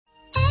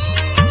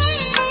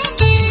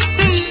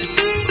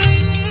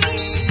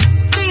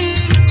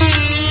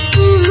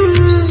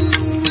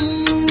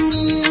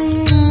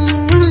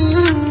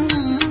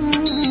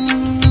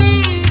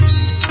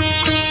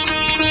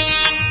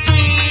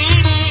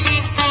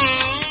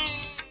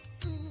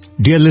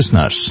Dear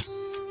listeners,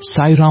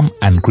 Sairam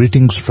and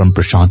greetings from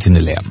Prashanthi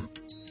Nilayam.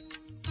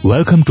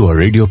 Welcome to our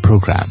radio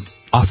program,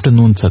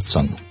 Afternoon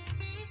Satsang.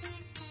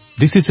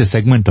 This is a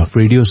segment of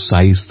Radio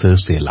Sai's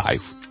Thursday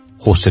Live,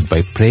 hosted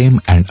by Prem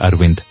and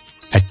Arvind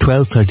at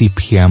 12:30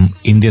 p.m.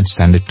 Indian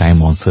Standard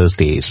Time on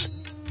Thursdays,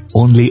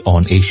 only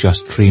on Asia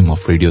stream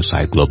of Radio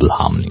Sai Global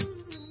Harmony.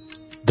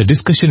 The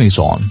discussion is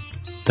on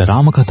the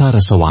Ramakatha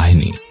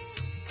Rasavahini,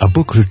 a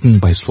book written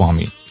by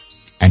Swami,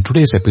 and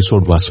today's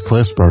episode was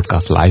first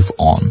broadcast live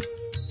on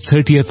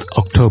 30th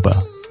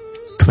October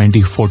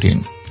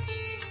 2014.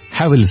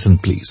 Have a listen,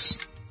 please.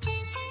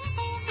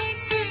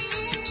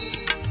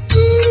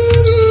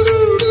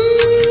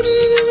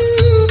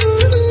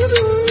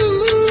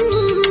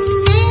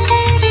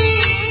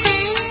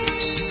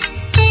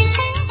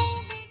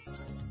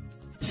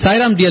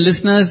 Sairam, dear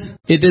listeners,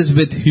 it is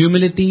with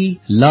humility,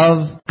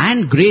 love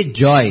and great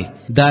joy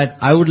that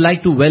I would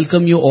like to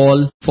welcome you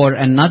all for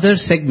another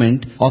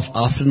segment of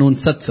Afternoon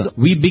Satsang.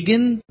 We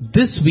begin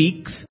this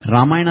week's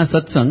Ramayana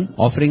Satsang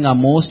offering our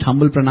most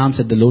humble pranams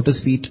at the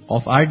lotus feet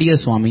of our dear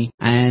Swami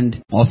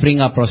and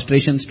offering our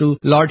prostrations to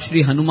Lord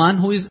Shri Hanuman,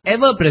 who is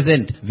ever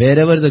present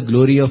wherever the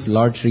glory of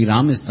Lord Shri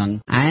Ram is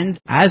sung. And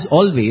as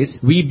always,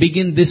 we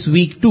begin this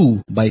week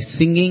too by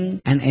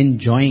singing and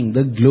enjoying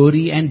the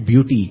glory and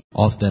beauty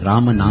of the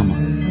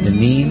Ramanama, the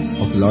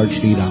name of Lord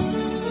Shri Ram.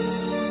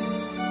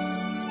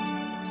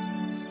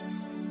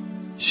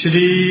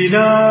 Shri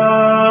Raghavam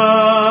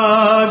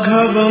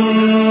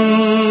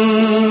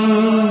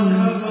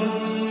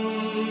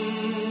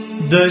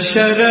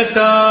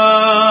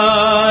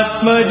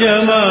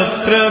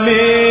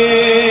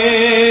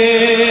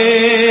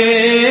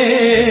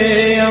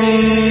Dasharatatmajamaprameyam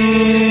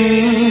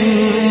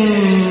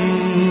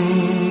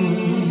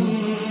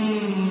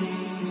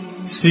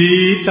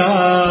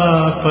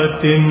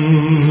Sitapatim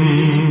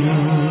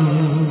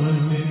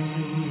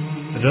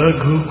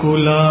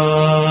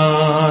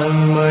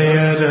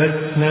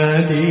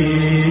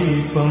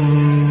Raghukulanmayaratnadipam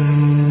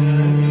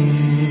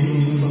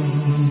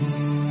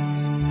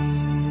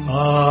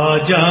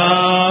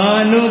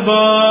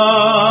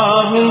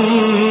Ajanubahum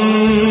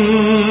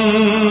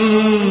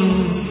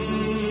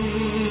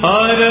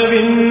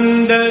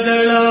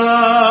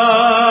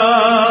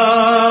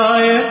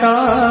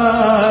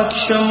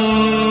Aravindadalayakaksham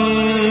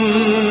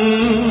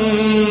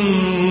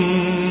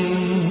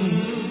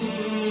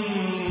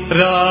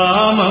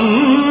Ramam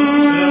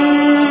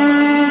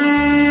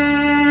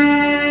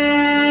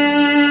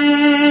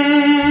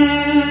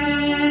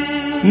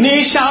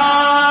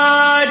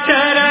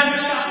Nishachara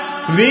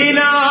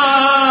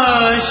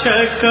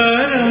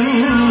Vinashakaram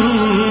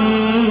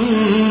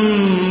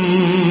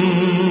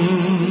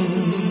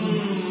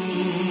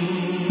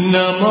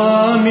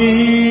Namami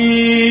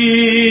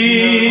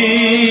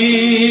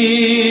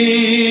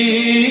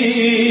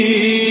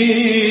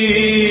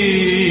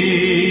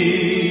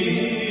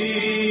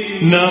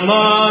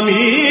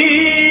Namami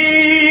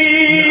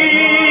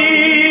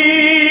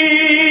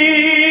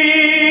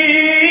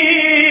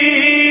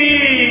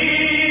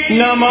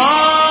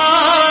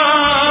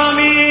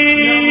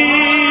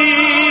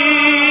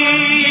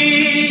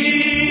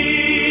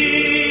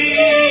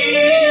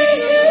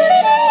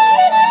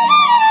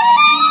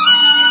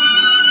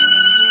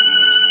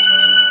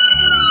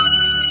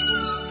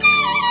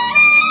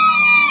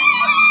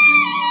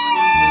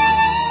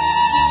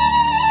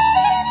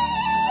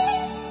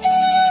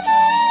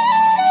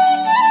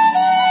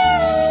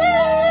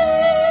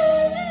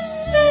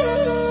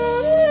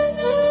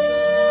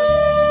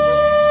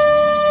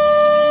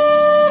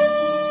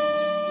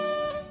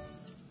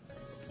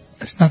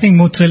Nothing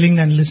more thrilling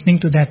than listening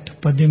to that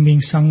Padyam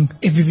being sung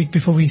every week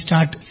before we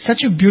start.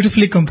 Such a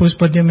beautifully composed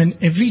Padyam, and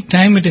every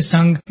time it is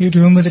sung, you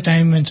remember the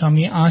time when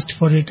Swami asked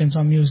for it and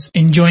Swami was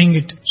enjoying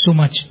it so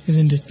much,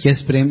 isn't it?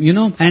 Yes, Prem.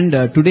 And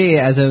today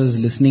as I was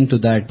listening to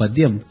that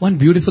Padyam, one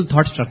beautiful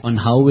thought struck on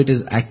how it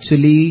is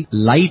actually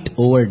light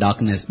over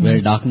darkness, where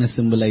darkness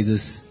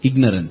symbolizes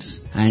ignorance.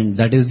 And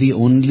that is the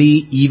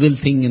only evil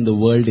thing in the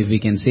world, if we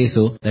can say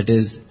so. That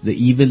is the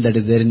evil that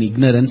is there in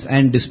ignorance.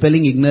 And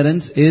dispelling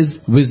ignorance is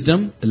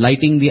wisdom,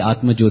 lighting the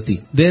Atma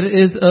Jyoti. There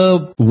is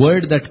a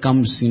word that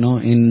comes,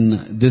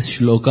 in this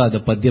shloka, the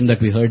Padyam that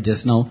we heard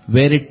just now,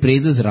 where it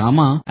praises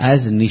Rama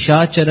as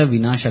Nishachara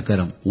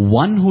Vinashakaram,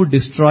 one who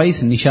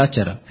destroys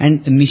Nishachara.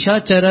 And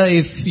Nishachara,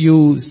 if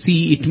you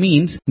see, it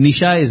means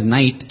Nisha is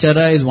night,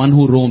 Chara is one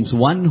who roams,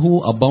 one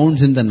who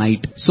abounds in the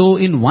night. So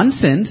in one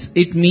sense,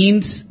 it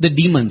means the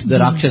demons, the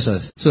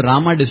Rakshasas. So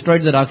Rama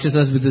destroyed the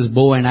Rakshasas with his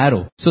bow and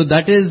arrow. So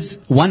that is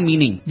one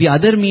meaning. The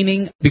other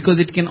meaning, because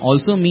it can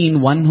also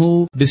mean one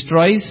who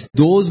destroys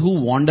those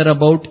who wander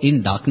about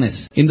in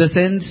darkness. In the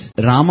sense,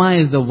 Rama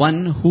is the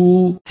one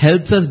who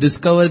helps us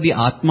discover the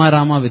Atma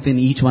Rama within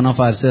each one of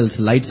ourselves,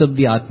 lights up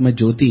the Atma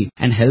Jyoti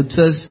and helps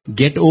us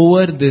get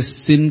over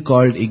this sin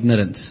called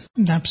ignorance.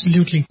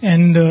 Absolutely.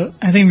 And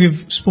I think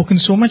we've spoken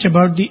so much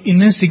about the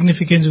inner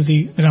significance of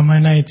the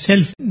Ramayana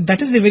itself.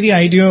 That is the very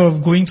idea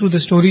of going through the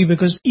story,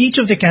 because each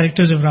of the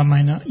characters of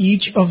Ramayana,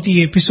 each of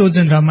the episodes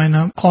in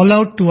Ramayana call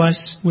out to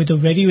us with a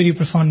very, very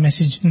profound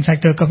message. In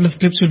fact, a couple of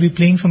clips will be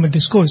playing from a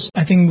discourse.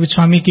 I think discoursing which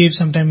Swami gave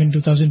sometime in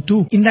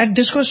 2002. In that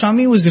discourse,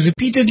 Swami was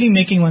repeatedly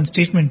making one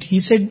statement. He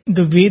said,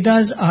 the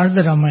Vedas are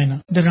the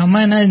Ramayana. The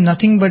Ramayana is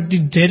nothing but the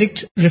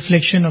direct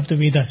reflection of the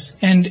Vedas.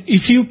 And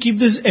if you keep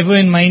this ever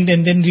in mind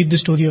and then read the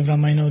story of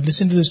Ramayana or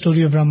listen to the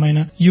story of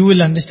Ramayana, you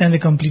will understand the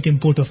complete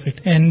import of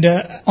it. And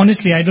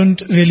honestly, I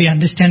don't really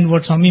understand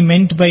what Swami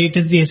meant by it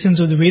is the essence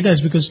of the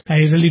Vedas, because I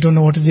really don't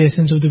know what is the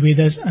essence of the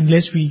Vedas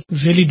unless we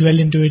really dwell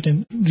into it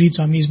and read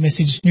Swami's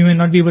message. You may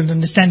not be able to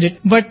understand it.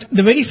 But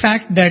the very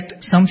fact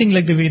that something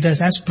like the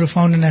Vedas, as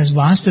profound and as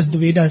vast as the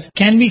Vedas,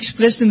 can be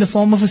expressed in the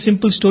form of a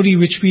simple story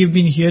which we have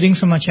been hearing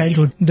from our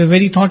childhood, the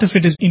very thought of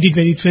it is indeed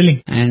very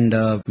thrilling. And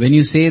when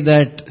you say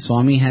that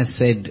Swami has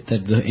said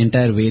that the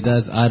entire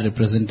Vedas are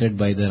represented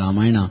by the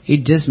Ramayana,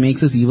 it just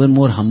makes us even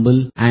more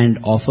humble and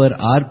offer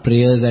our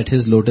prayers at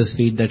his lotus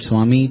feet that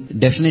Swami,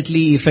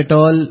 definitely if at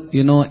all,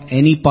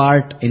 any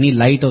part, any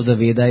light of the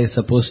Veda is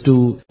supposed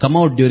to come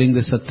out during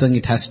the satsang,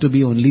 it has to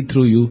be only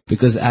through you,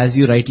 because as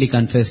you rightly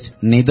confessed,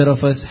 neither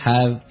of us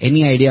have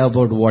any idea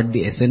about what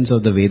the essence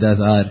of the Vedas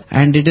are.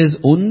 And it is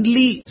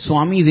only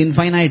Swami's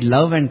infinite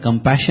love and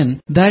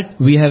compassion that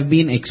we have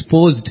been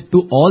exposed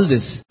to all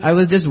this. I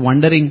was just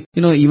wondering,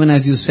 even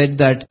as you said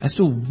that, as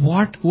to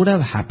what would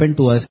have happened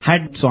to us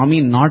had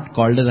Swami not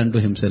called us unto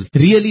himself.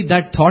 Really,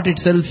 that thought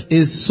itself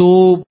is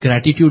so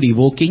gratitude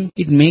evoking.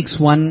 It makes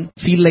one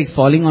feel like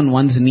falling on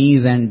one's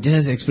knees and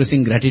just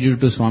expressing gratitude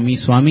to Swami.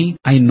 Swami,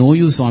 I know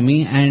you,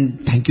 Swami,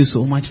 and thank you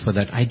so much for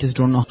that. I just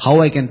don't know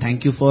how I can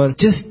thank you for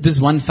just this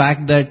one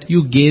fact that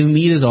you gave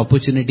me this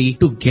opportunity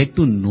to get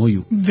to know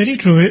you. Very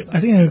true.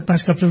 I think the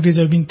past couple of days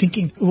I've been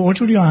thinking, what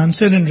would you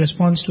answer in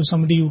response to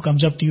somebody who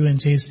comes up to you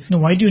and says,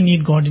 why do you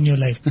need God in your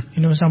life?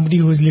 Somebody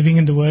who is living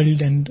in the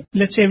world and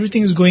let's say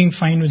everything is going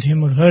fine with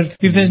him or her.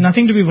 If there's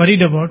nothing to be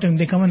worried about and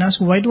they come and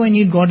ask, why do I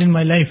need God in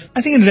my life?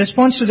 I think in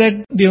response to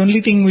that, the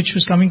only thing which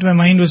was coming to my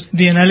mind was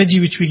the analogy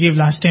which we gave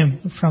last time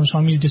from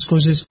Swami's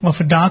discourses of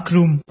a dark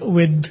room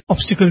with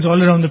obstacles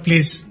all around the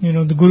place.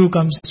 The Guru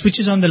comes,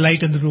 switches on the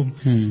light in the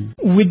room.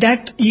 With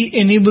that, he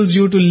enables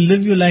you to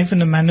live your life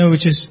in a manner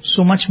which is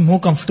so much more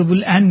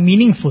comfortable and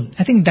meaningful.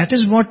 I think that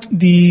is what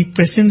the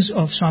presence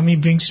of Swami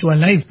brings to our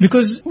life,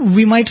 because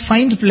we might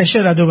find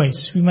pleasure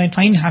otherwise, we might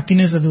find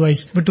happiness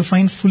otherwise, but to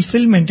find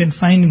fulfillment and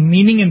find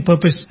meaning and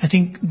purpose, I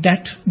think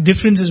that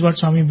difference is what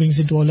Swami brings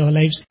into all our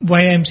lives.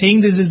 Why I'm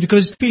saying this is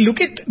because if we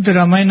look at the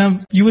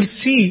Ramayana, you will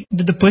see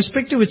that the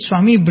perspective which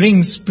Swami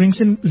brings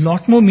in a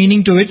lot more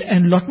meaning to it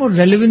and a lot more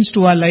relevance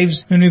to our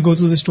lives when we go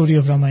through the story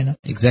of Ramayana.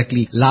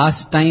 Exactly.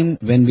 Last time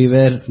when we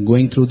were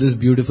going through this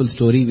beautiful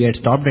story, we had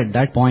stopped at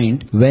that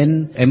point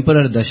when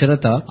Emperor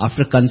Dasharatha,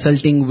 after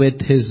consulting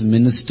with his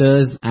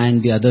ministers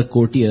and the other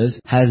courtiers,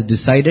 has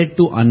decided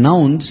to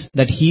announce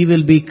that he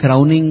will be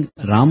crowning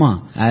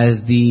Rama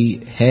as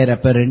the heir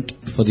apparent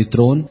for the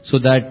throne, so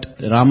that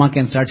Rama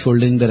can start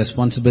shouldering the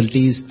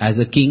responsibilities as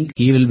a king.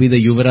 He will be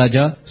the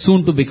Yuvaraja,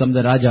 soon to become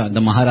the Raja,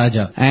 the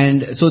Maharaja.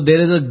 And so there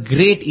is a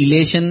great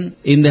elation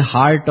in the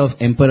heart of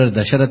Emperor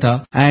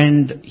Dasharatha,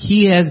 and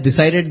he has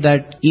decided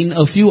that in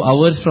a few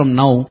hours from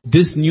now,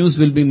 this news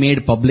will be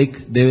made public.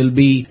 There will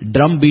be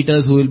drum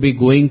beaters who will be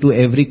going to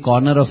every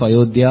corner of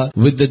Ayodhya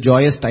with the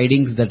joyous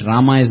tidings that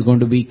Rama is going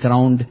to be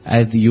crowned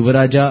as the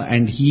Yuvaraja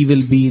and he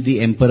will be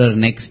the emperor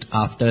next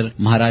after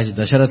Maharaj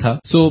Dasharatha.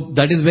 So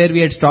that is where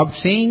we had stopped,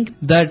 saying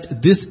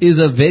that this is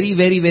a very,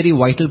 very, very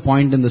vital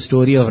point in the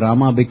story of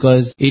Rama,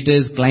 because it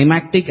is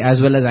climactic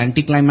as well as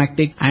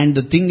anticlimactic, and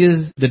the thing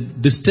is, the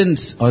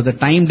distance or the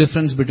time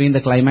difference between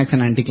the climax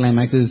and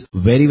anticlimax is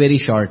very, very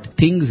short.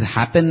 Things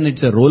happen,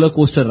 it's a roller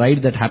coaster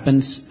ride that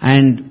happens,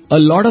 and a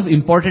lot of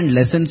important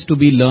lessons to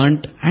be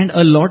learnt and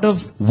a lot of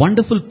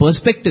wonderful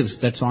perspectives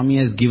that Swami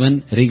has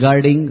given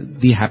regarding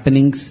the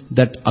happenings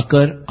that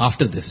occur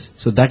after this.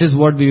 So that is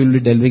what we will be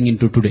delving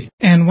into today.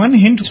 And one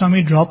hint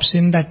Swami drops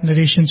in that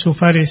narration so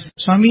far is,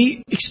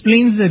 Swami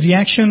explains the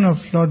reaction of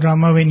Lord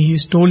Rama when he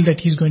is told that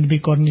he is going to be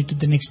coronated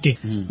the next day.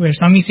 Where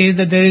Swami says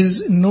that there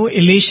is no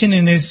elation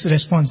in his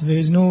response. There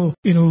is no,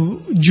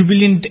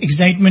 jubilant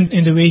excitement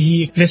in the way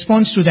he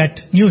responds to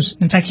that news.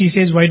 In fact, he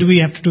says, why do we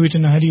have to do it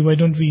in a hurry? Why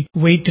don't we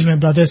wait till my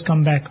brothers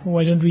come back?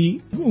 Why don't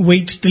we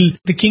wait till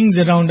the kings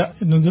around,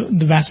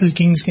 the vassal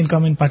kings can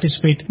come and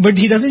participate? But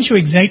he doesn't show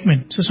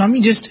excitement. So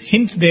Swami just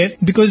hints there,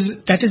 because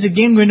that is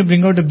again going to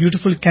bring out a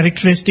beautiful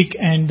characteristic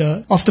and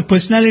of the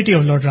personality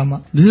of Lord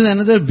Rama. This is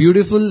another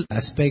beautiful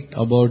aspect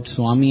about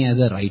Swami as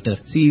a writer.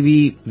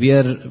 See, we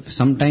are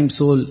sometimes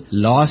so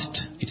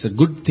lost. It's a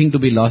good thing to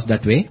be lost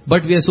that way.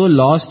 But we are so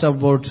lost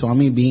about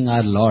Swami being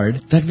our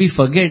Lord that we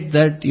forget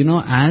that,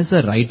 as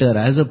a writer,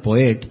 as a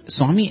poet,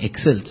 Swami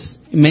excels.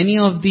 Many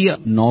of the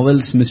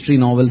novels, mystery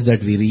novels that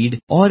we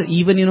read, or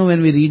even,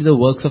 when we read the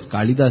works of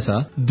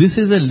Kalidasa, this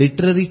is a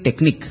literary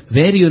technique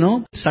where,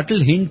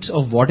 subtle hints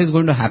of what is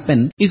going to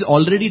happen is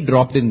already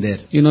dropped in there.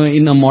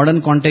 In a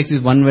modern context,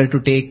 if one were to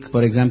take,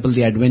 for example,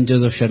 the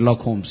adventures of Sherlock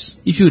Holmes.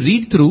 If you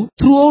read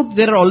throughout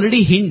there are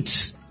already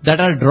hints that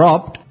are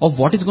dropped of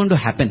what is going to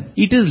happen.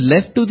 It is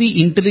left to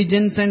the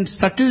intelligence and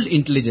subtle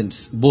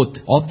intelligence, both,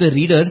 of the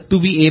reader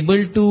to be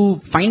able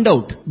to find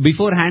out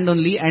beforehand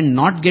only and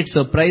not get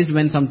surprised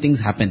when some things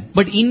happen.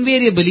 But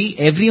invariably,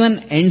 everyone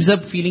ends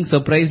up feeling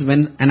surprised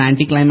when an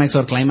anticlimax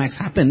or climax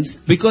happens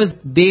because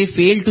they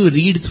fail to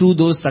read through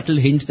those subtle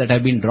hints that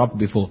have been dropped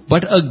before.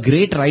 But a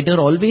great writer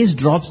always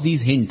drops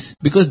these hints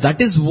because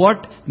that is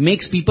what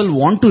makes people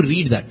want to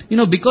read that.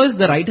 Because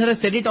the writer has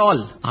said it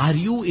all. Are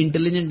you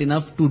intelligent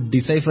enough to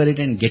decipher it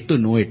and get to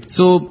know it?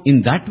 So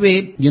in that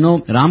way,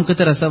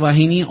 Ramakatha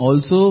Rasavahini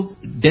also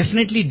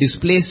definitely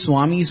displays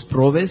Swami's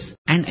prowess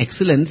and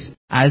excellence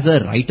as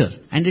a writer,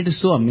 and it is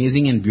so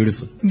amazing and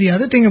beautiful. The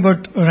other thing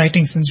about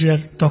writing, since we are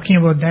talking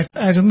about that,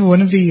 I remember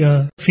one of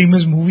the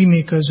famous movie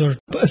makers or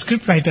a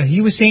script writer, he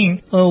was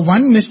saying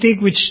one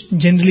mistake which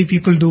generally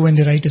people do when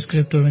they write a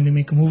script or when they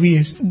make a movie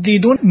is they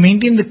don't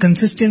maintain the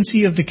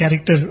consistency of the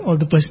character or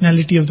the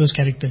personality of those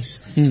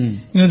characters.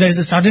 There is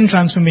a sudden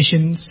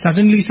transformation.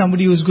 Suddenly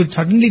somebody who's good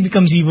suddenly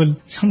becomes evil.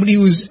 Somebody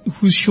who's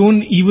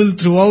shown evil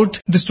throughout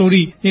the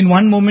story in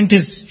one moment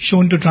is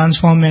shown to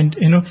transform, and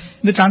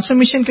the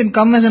transformation can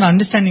come as an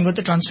understanding, but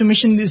the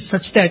transformation is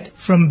such that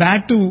from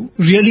bad to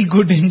really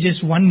good in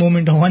just one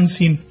moment or one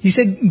scene. He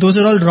said those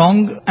are all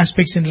wrong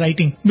aspects in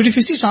writing. But if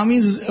you see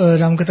Swami's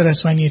Ramakatha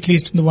Rasavahini, at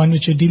least the one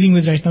which you're dealing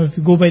with right now, if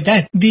you go by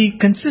that, the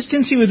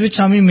consistency with which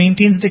Swami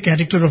maintains the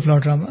character of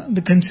Lord Rama,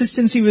 the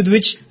consistency with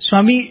which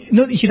Swami,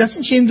 he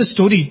doesn't change the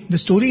story. The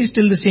story is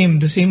still the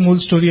same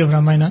old story of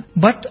Ramayana,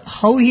 but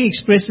how he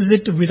expresses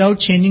it without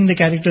changing the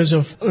characters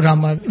of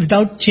Rama,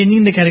 without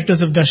changing the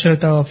characters of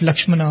Dasharatha, of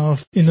Lakshmana, of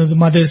the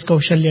mothers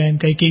Kaushalya and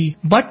Kaikeyi,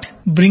 but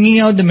bringing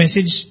out the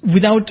message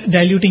without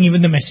diluting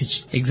even the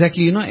message.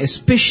 Exactly,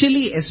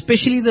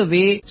 especially the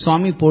way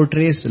Swami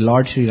portrays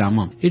Lord Sri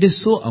Rama. It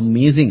is so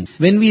amazing.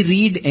 When we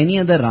read any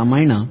other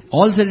Ramayana,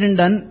 all said and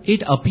done,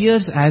 it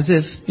appears as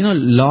if,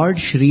 Lord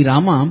Sri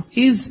Rama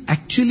is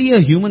actually a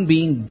human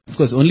being, of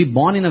course, only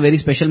born in a very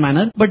special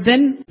manner, but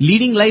then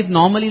leading life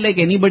normally like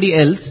anybody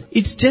else.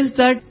 It's just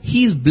that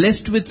he is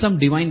blessed with some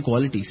divine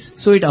qualities.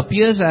 So it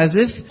appears as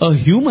if a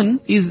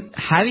human is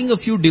having a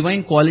few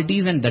divine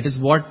qualities, and that is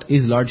what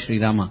is Lord Sri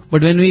Rama.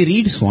 But when we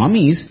read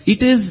Swami's,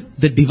 it is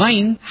the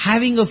divine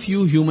having a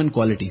few human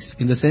qualities.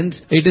 In the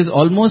sense, it is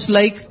almost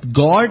like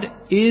God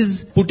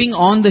is putting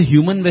on the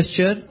human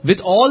vesture with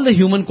all the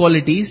human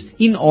qualities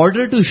in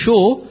order to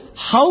show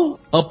how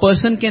a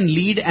person can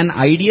lead an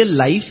ideal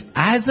life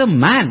as a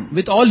man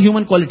with all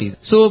human qualities.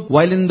 So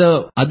while in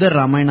the other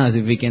Ramayanas,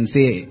 if we can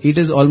say, it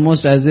is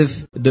almost as if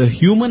the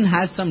human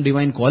has some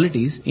divine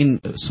qualities, in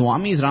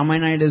Swami's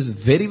Ramayana it is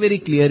very, very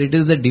clear. It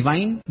is the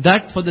divine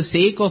that for the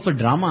sake of a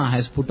drama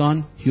has put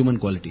on human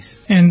qualities.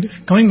 And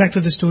coming back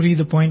to the story,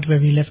 the point where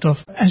we left off,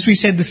 as we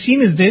said, the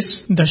scene is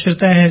this: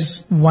 Dasharatha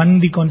has won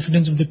the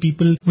confidence of the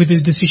people with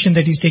his decision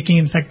that he's taking.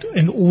 In fact,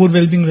 an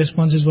overwhelming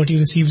response is what he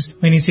receives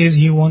when he says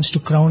he wants to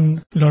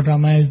crown Lord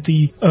Rama as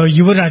the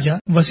Yuvaraja.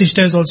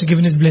 Vasishtha has also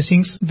given his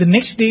blessings. The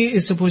next day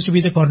is supposed to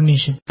be the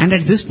coronation. And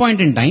at this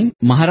point in time,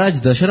 Maharaj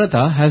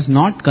Dasharatha has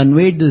not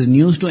conveyed this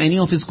news to any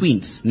of his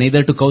queens,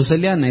 neither to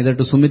Kausalya, neither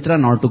to Sumitra,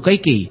 nor to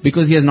Kaikeyi,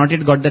 because he has not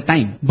yet got the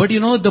time. But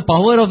the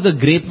power of the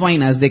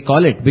grapevine, as they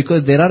call it,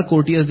 because there are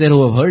courtiers there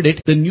who have heard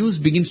it, the news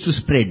begins to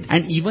spread.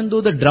 And even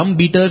though the drum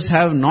beaters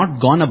have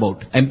not gone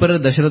about, Emperor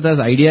Dasharatha's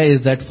idea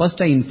is that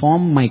first I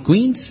inform my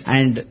queens,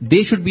 and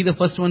they should be the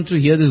first ones to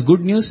hear this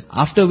good news,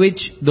 after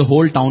which the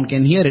whole town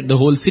can hear it, the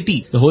whole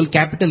city, the whole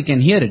capital can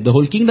hear it, the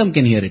whole kingdom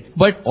can hear it.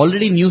 But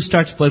already news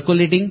starts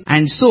percolating,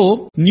 and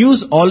so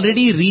news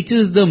already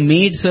reaches the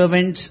maid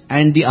servants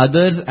and the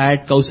others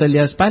at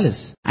Kausalya's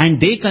palace.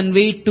 And they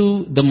convey it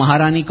to the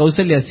Maharani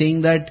Kausalya,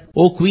 saying that,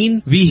 "O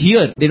Queen, we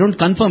hear," they don't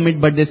confirm it,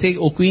 but they say,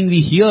 "O Queen, we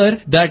hear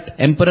that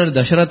Emperor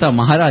Dasharatha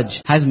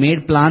Maharaj has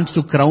made plans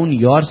to crown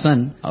your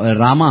son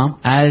Rama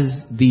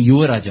as the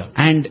Yuvaraja."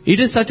 And it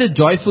is such a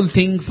joyful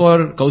thing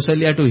for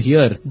Kausalya to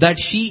hear that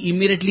she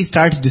immediately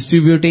starts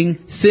distributing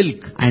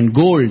silk and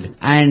gold,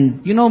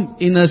 and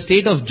in a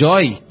state of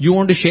joy, you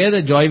want to share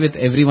the joy with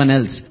everyone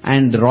else,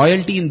 and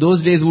royalty in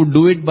those days would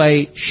do it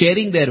by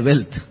sharing their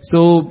wealth.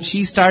 So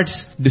she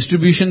starts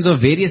distributions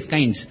of various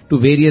kinds to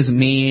various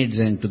maids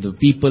and to the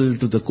people,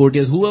 to the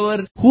courtiers,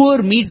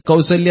 whoever meets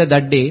Kausalya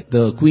that day.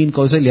 The Queen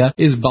Kausalya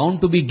is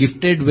bound to be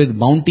gifted with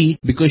bounty,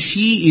 because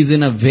she is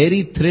in a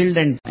very thrilled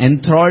and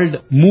enthralled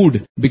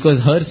mood,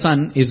 because her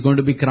son is going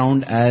to be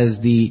crowned as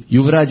the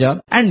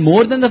Yuvaraja. And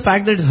more than the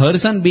fact that her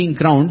son being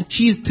crowned,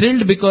 she is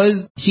thrilled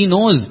because she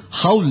knows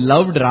how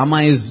loved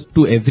Rama is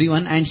to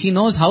everyone, and she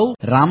knows how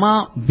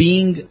Rama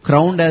being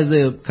crowned as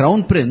a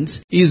crown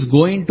prince is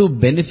going to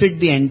benefit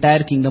the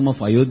entire kingdom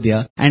of Ayodhya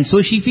Ayodhya. And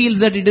so she feels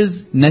that it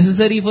is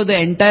necessary for the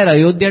entire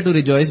Ayodhya to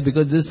rejoice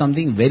because there is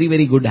something very,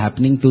 very good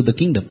happening to the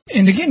kingdom.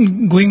 And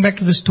again, going back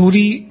to the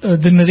story,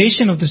 the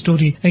narration of the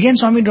story, again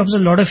Swami drops a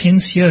lot of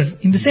hints here.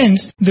 In the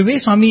sense, the way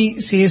Swami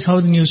says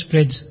how the news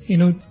spreads.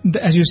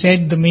 As you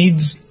said, the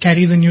maids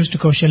carry the news to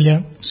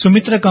Kaushalya.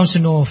 Sumitra comes to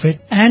know of it.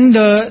 And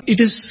it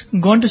has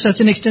gone to such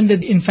an extent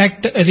that in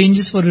fact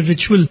arranges for a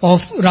ritual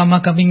of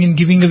Rama coming and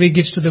giving away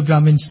gifts to the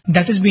Brahmins.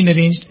 That has been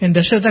arranged. And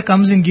Dasharatha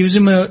comes and gives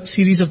him a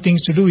series of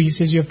things to do. He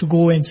says you have to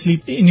go and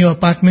sleep in your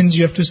apartments.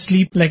 You have to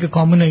sleep like a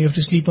commoner. You have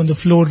to sleep on the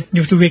floor.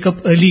 You have to wake up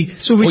early.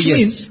 So which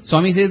means...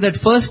 Swami says that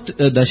first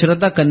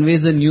Dasharatha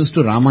conveys the news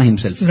to Rama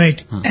himself.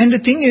 Right. And the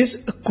thing is,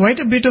 quite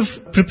a bit of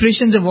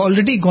preparations have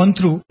already gone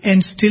through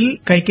and still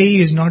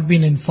Kaikeyi has not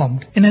been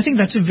informed. And I think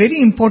that's a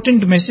very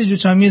important message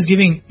which Swami is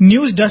giving.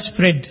 News does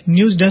spread.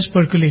 News does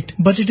percolate.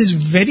 But it is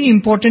very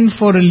important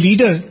for a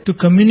leader to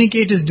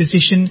communicate his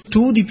decision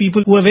to the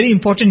people who are very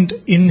important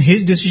in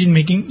his decision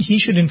making. He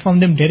should inform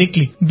them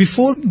directly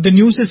before the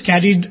news is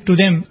carried to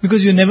them,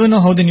 because you never know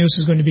how the news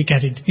is going to be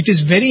carried. It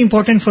is very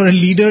important for a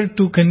leader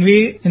to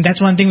convey, and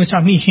that's one thing which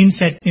Swami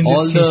hints at in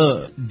this case.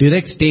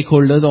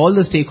 All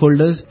the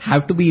stakeholders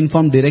have to be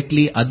informed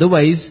directly.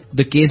 Otherwise,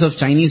 the case of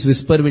Chinese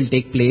whisper will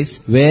take place,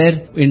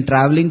 where in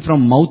traveling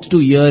from mouth to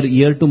ear,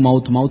 ear to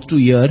mouth, mouth to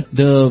ear,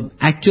 the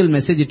actual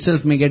message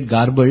itself may get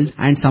garbled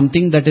and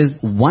something that is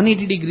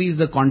 180 degrees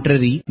the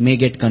contrary may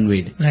get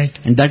conveyed. Right.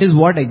 And that is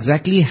what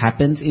exactly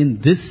happens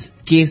in this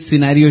case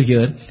scenario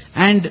here.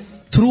 And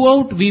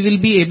throughout we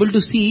will be able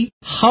to see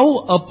how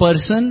a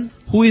person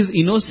who is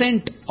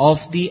innocent of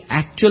the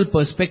actual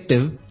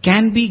perspective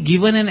can be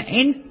given an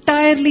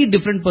entirely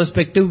different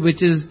perspective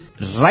which is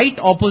right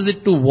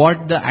opposite to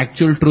what the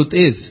actual truth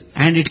is.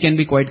 And it can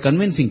be quite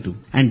convincing too.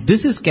 And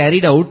this is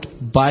carried out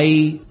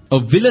by a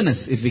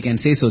villainess, if we can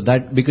say so,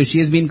 that because she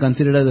has been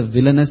considered as a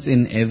villainess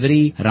in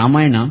every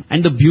Ramayana.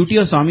 And the beauty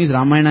of Swami's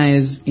Ramayana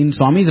is, in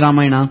Swami's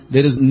Ramayana,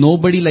 there is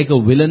nobody like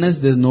a villainess,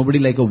 there is nobody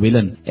like a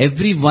villain.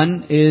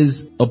 Everyone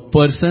is a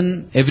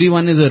person,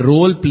 everyone is a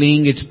role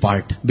playing its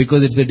part,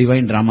 because it's the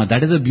divine drama.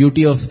 That is the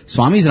beauty of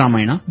Swami's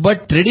Ramayana.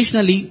 But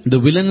traditionally, the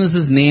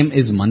villainess's name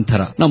is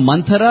Manthara. Now,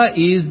 Manthara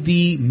is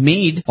the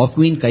maid of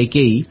Queen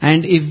Kaikeyi,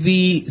 and if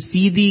we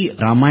see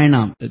the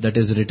Ramayana that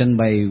is written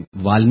by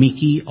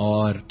Valmiki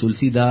or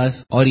Tulsidas,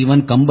 or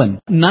even Kamban,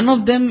 none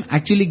of them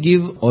actually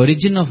give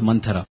origin of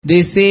Manthara.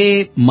 They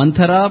say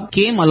Manthara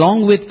came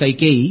along with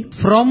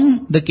Kaikeyi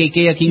from the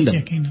Kekeya kingdom.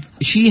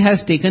 She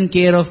has taken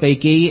care of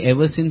Kaikeyi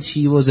ever since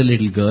she was a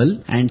little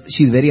girl, and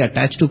she's very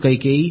attached to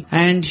Kaikeyi,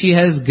 and she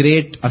has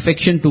great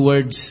affection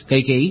towards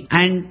Kaikeyi,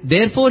 and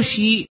therefore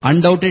she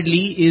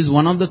undoubtedly is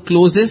one of the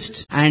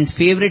closest and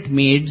favorite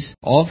maids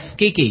of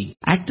Kaikeyi.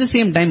 At the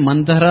same time,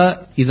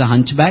 Manthara is a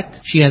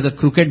hunchback. She has a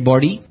crooked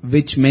body,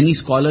 which many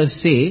scholars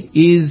say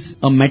is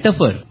a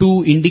metaphor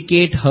to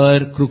indicate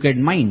her crooked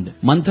mind.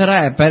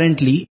 Manthara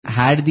apparently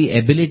had the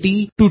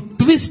ability to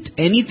twist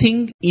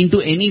anything into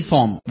any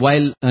form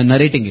while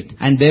narrating it.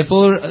 And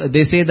therefore,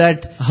 they say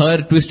that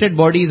her twisted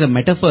body is a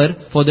metaphor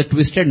for the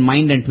twisted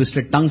mind and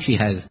twisted tongue she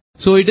has.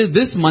 So it is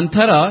this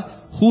Manthara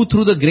who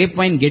through the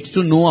grapevine gets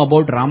to know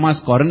about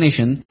Rama's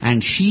coronation,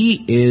 and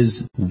she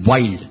is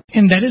wild.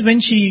 And that is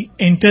when she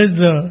enters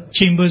the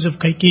chambers of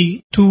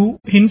Kaikeyi to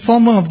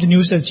inform her of the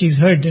news that she's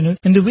heard,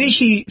 And the way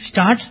she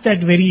starts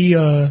that very,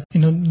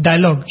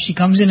 dialogue, she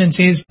comes in and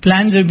says,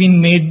 plans have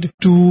been made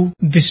to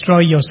destroy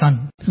your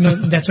son.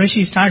 That's why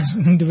she starts.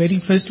 The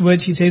very first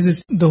word she says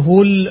is, the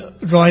whole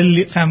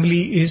royal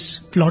family is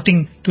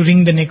plotting to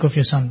wring the neck of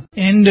your son.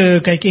 And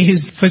Kaikeyi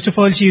is, first of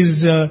all,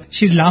 she's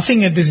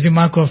laughing at this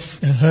remark of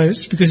hers,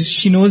 because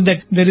she knows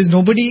that there is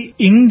nobody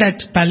in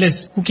that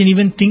palace who can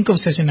even think of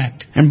such an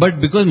act. But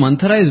because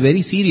Manthara is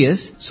very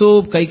serious,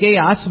 so Kaikeyi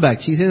asks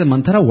back. She says,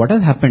 Manthara, what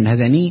has happened?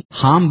 Has any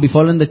harm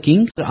befallen the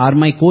king? Are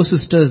my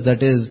co-sisters,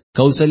 that is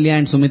Kausalya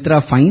and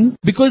Sumitra, fine?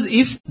 Because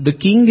if the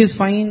king is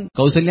fine,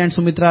 Kausalya and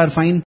Sumitra are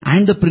fine,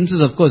 and the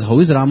princes, of course, how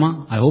is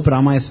Rama? I hope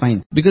Rama is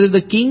fine. Because if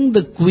the king,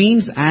 the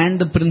queens and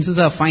the princes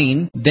are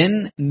fine,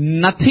 then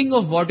nothing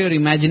of what you're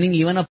imagining,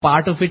 even a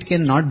part of it,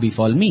 cannot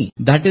befall me.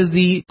 That is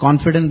the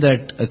confidence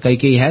that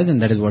Kaikeyi has,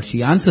 and that is what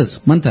she answers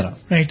Manthara.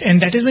 Right,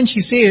 and that is when she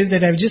says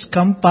that I've just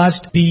come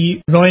past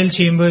the royal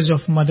chambers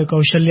of Mother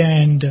Kaushalya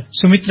and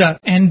Sumitra,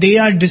 and they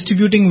are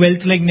distributing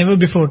wealth like never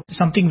before.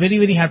 Something very,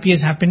 very happy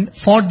has happened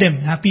for them.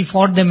 Happy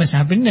for them has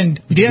happened,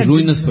 and they are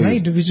ruinous for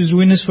you. Which is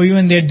ruinous for you,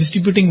 and they are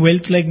distributing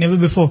wealth like never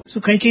before. So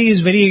Kaikeyi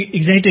is very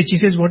excited. She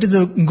says, what is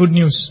the good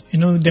news?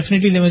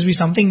 Definitely there must be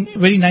something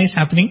very nice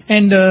happening,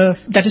 and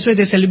that is why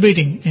they're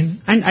celebrating.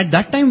 And at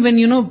that time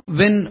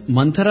when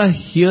Manthara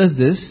hears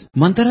this,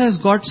 Manthara has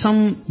got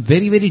some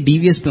very, very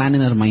devious plan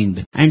in her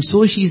mind. And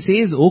so she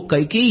says, oh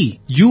Kaikeyi,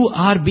 you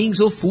are being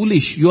so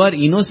foolish. You are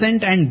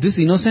innocent, and this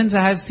innocence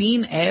I have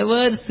seen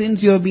ever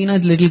since you have been a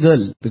little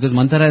girl. Because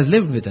Manthara has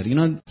lived with her.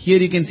 Here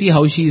you can see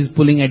how she she's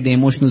pulling at the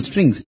emotional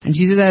strings. And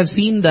she says, I have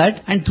seen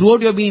that, and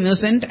throughout you have been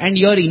innocent, and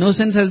your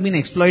innocence has been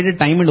exploited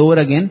time and over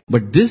again.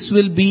 But this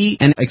will be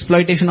an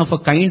exploitation of a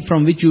kind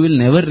from which you will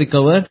never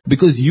recover,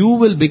 because you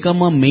will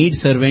become a maid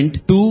servant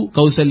to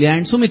Kausalya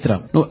and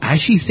Sumitra. Now, as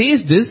she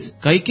says this,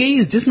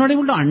 Kaikeyi is just not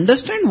able to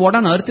understand what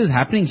on earth is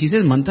happening. She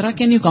says, Manthara,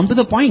 can you come to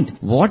the point?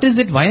 What is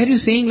it? Why are you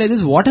saying like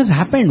this? What has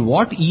happened?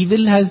 What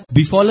evil has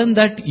befallen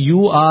that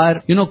you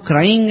are,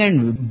 crying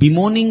and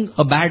bemoaning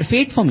a bad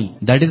fate for me?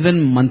 That is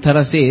when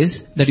Manthara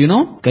says that,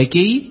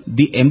 Kaikeyi,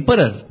 the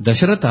emperor,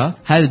 Dasharatha,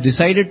 has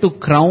decided to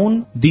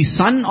crown the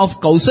son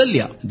of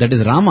Kausalya, that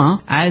is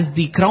Rama, as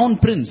the crown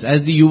prince,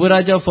 as the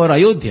Yuvaraja for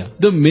Ayodhya.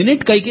 The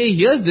minute Kaikeyi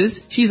hears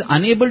this, she is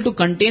unable to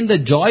contain the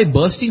joy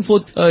bursting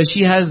forth.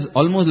 She has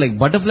almost like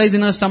butterflies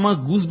in her stomach,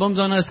 goosebumps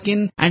on her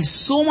skin, and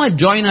so much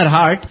joy in her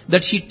heart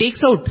that she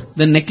takes out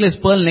the necklace,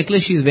 pearl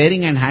necklace she is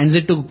wearing, and hands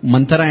it to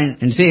Manthara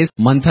and says,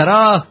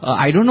 Manthara,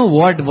 I don't know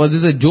what, was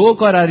this a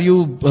joke, or are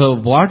you,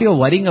 what you're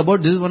worrying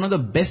about? This is one of the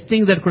best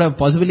things that could have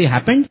possibly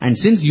happened, and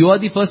since you are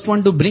the first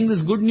one to bring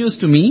this good news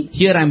to me,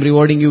 here I am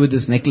rewarding you with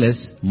this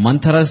necklace.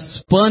 Manthara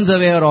spurns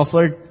away her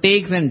offer,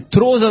 takes and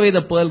throws away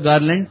the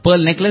pearl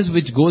necklace,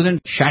 which goes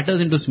and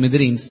shatters into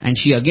smithereens, and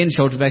she again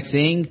shouts back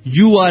saying,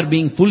 you are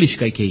being foolish,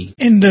 Kaikeyi.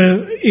 And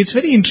it's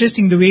very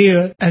interesting the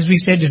way, as we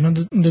said,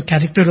 the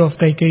character of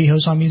Kaikeyi, how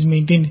Swami is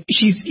maintained.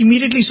 She's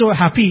immediately so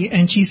happy,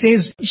 and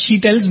she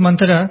tells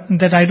Manthara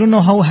that I don't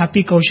know how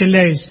happy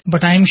Kaushalya is,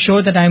 but I am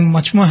sure that I am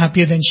much more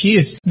happier than she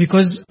is,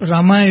 because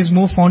Rama is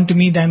more fond to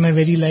me than my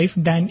very life,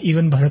 than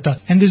even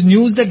Bharata. And this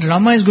news that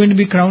Rama is going to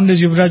be crowned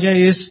as Yuvaraja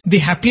is the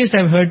happiest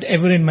I've heard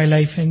ever in my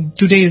life, and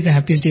today is the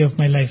happiest day of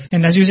my life.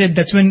 And as you said,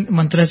 that's when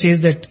Manthara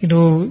says that,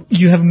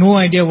 you have no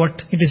idea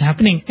what it is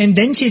happening. And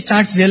then she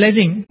starts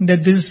realizing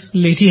that this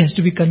lady has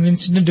to be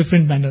convinced in a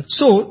different manner.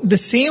 So the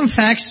same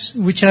facts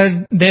which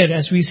are there,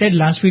 as we said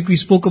last week, we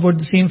spoke about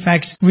the same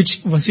facts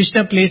which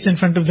Vasishtha placed in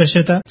front of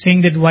Dasharatha,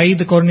 saying that why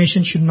the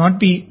coronation should not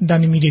be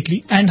done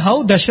immediately, and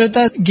how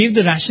Dasharatha gave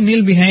the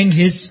rationale behind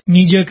his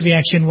knee-jerk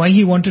reaction, why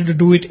he wanted to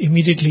do it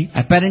immediately.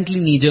 Apparently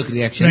knee-jerk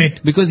reaction. Right.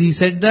 Because he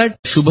said that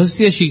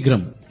Shubhasya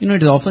Shigram.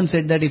 It is often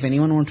said that if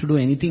anyone wants to do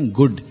anything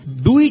good,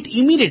 do it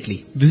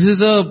immediately. This is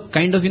a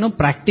kind of,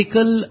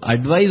 practical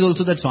advice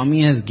also that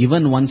Swami has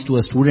given once to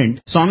a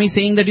student. Swami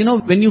saying that,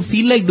 when you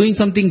feel like doing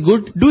something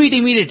good, do it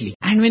immediately.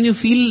 And when you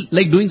feel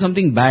like doing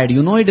something bad,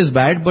 it is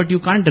bad, but you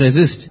can't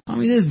resist.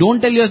 Swami says,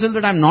 don't tell yourself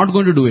that I'm not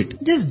going to do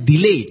it. Just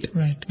delay it.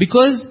 Right.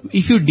 Because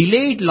if you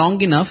delay it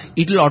long enough,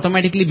 it will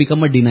automatically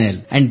become a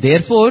denial. And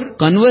therefore,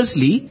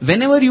 conversely,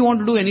 whenever you want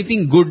to do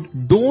anything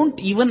good, don't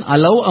even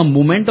allow a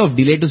moment of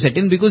delay to set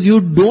in, because you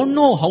don't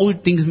know how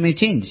things may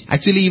change.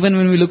 Actually, even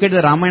when we look at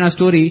the Ramayana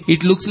story,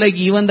 it looks like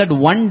even that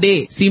one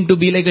day seemed to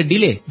be like a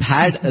delay.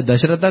 Had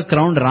Dasharatha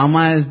crowned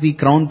Rama as the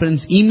crown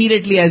prince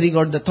immediately as he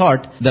got the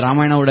thought, the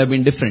Ramayana would have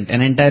been different.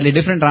 An entirely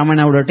different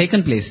Ramayana would have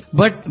taken place.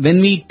 But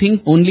when we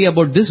think only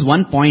about this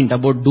one point,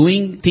 about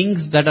doing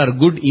things that are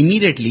good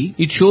immediately,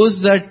 it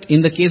shows that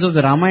in the case of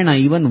the Ramayana,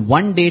 even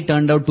one day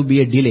turned out to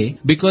be a delay,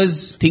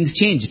 because things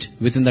changed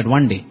within that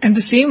one day. And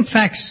the same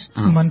facts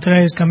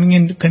Manthara is coming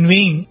in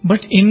conveying, but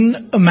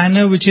in a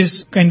manner which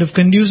is kind of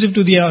conducive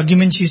to the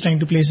argument she's trying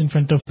to place in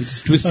front of.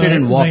 It's twisted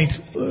and warped.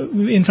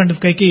 Right, in front of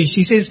Kaikeyi.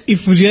 She says,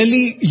 if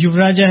really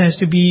Yuvaraja has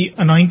to be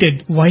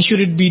anointed, why should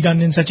it be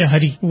done in such a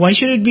hurry? Why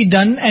should it be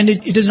done and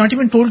it is not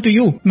even told to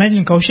you?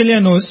 Imagine,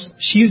 Kaushalya knows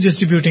she's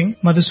distributing,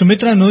 Mother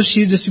Sumitra knows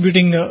she's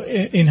distributing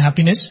in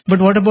happiness, but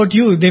what about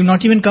you? They've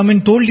not even come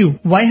and told you.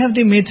 Why have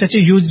they made such a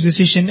huge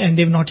decision and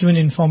they've not even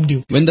informed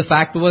you? When the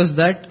fact was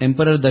that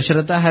Emperor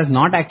Dasharatha has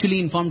not actually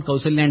informed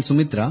Kausalya and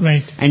Sumitra,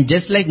 right, and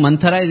just like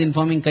Manthara is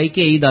informing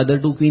Kaikeyi, the other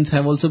two queens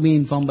have also been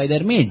informed by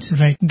their maids.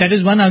 Right. That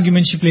is one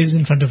argument she places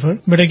in front of her.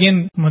 But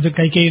again, Mother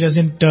Kaikeyi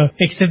doesn't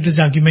accept this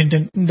argument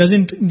and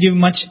doesn't give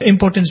much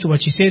importance to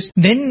what she says.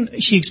 Then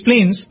she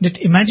explains that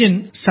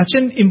imagine such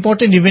an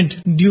important event.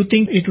 Do you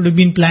think it would have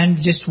been planned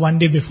just one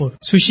day before?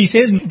 So she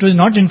says it was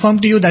not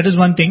informed to you, that is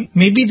one thing.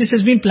 Maybe this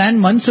has been planned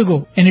months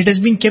ago and it has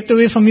been kept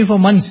away from you for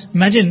months.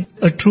 Imagine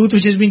a truth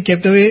which has been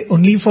kept away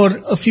only for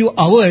a few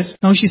hours.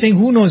 Now she's saying,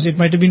 who knows, it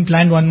might have been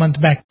planned 1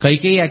 month back.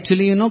 Kaikeyi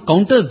actually,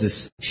 counters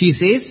this. She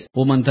says,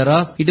 O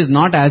Manthara, it is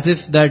not as if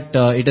that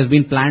it has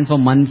been planned for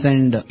months,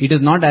 and it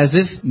is not as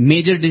if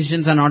major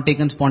decisions are not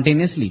taken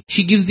spontaneously.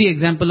 She gives the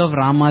example of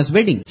Rama's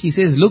wedding. She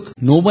says, look,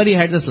 nobody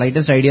had the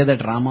slightest idea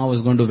that Rama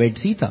was going to wed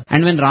Sita.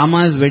 And when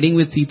Rama's wedding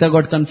with Sita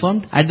got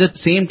confirmed, at the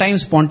same time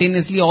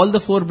spontaneously all the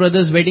 4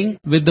 brothers' wedding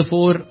with the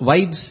 4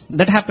 wives,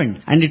 that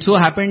happened. And it so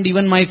happened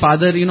even my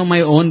father,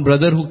 my own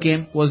brother who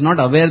came, was not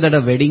aware that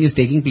a wedding is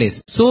taking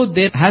place. So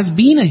there has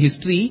been a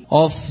history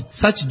of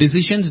such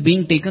decisions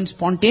being taken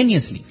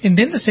spontaneously. me. And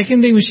then the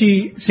second thing which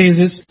she says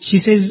is, she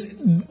says,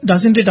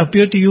 doesn't it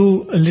appear to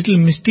you a little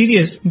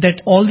mysterious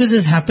that all this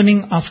is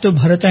happening after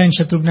Bharata and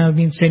Shatrughna have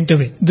been sent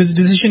away? This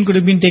decision could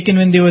have been taken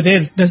when they were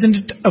there. Doesn't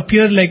it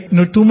appear like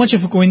too much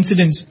of a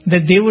coincidence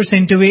that they were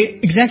sent away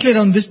exactly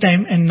around this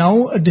time and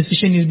now a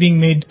decision is being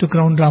made to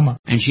crown Rama?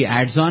 And she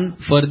adds on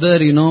further,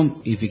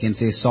 if you can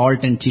say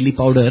salt and chili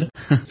powder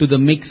to the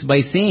mix by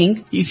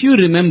saying, if you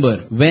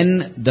remember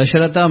when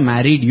Dasharatha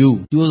married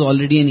you, he was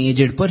already an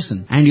aged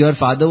person and your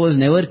father was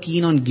never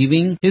keen on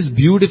giving his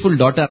beautiful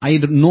daughter. I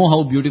know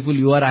how beautiful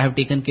you are. I have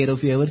taken care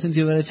of you ever since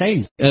you were a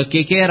child.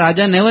 KK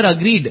Raja never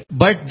agreed.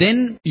 But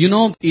then,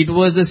 it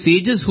was the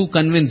sages who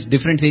convinced,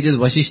 different sages,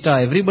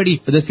 Vashishta,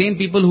 everybody, the same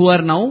people who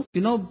are now,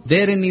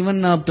 there in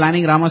even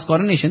planning Rama's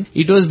coronation.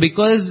 It was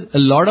because a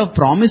lot of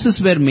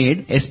promises were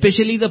made,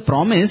 especially the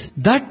promise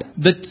that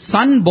the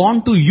son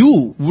born to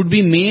you would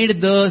be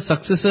made the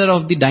successor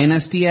of the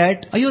dynasty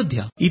at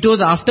Ayodhya. It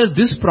was after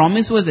this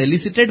promise was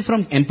elicited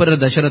from Emperor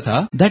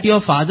Dasharatha that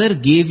your father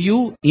gave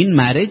you in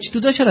marriage to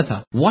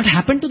Dasharatha. What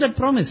happened to that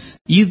promise?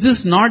 Is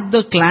this not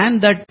the clan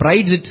that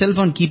prides itself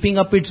on keeping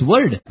up its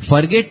word?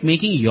 Forget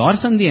making your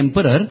son the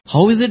emperor.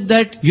 How is it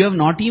that you have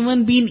not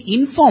even been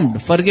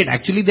informed? Forget,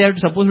 actually they are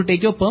supposed to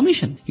take your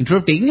permission. Instead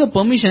of taking your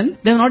permission,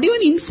 they have not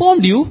even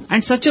informed you,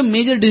 and such a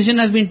major decision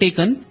has been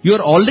taken. You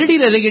are already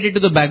relegated to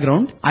the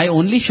background. I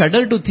only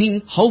shudder to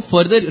think how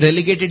further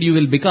relegated you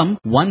will become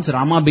once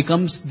Rama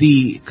becomes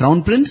the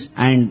crown prince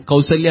and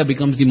Kausalya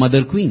becomes the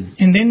mother queen.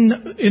 And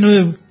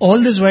then,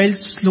 all this while,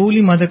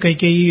 slowly Mother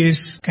Kaikeyi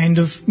is kind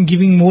of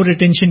giving more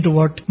attention to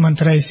what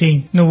Manthara is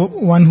saying.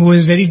 One who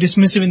is very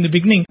dismissive in the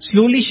beginning,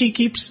 slowly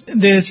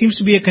there seems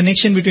to be a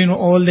connection between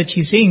all that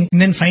she's saying.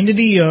 And then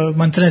finally,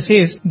 Manthara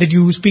says that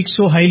you speak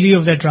so highly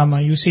of that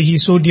Rama. You say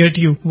he's so dear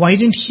to you. Why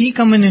didn't he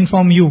come and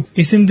inform you?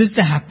 Isn't this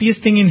the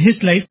happiest thing in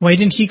his life? Why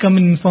didn't he come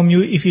and inform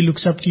you if he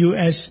looks up to you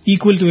as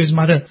equal to his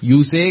mother?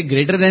 You say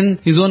greater than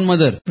his own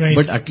mother. Right.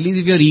 But at least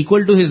if you're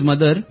equal to his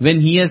mother, when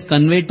he has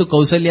conveyed to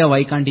Kausalya,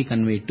 why can't he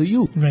convey it to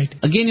you? Right.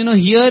 Again,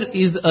 here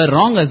is a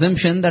wrong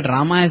assumption that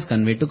Rama has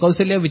conveyed to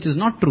Kausalya, which is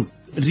not true.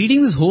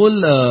 Reading this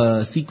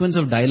whole sequence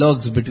of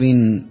dialogues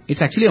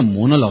it's actually a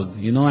monologue,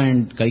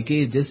 and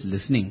Kaikeyi is just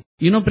listening.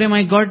 Prem,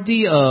 I got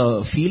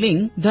the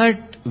feeling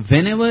that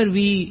whenever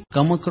we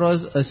come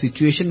across a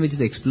situation which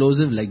is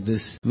explosive like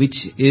this,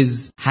 which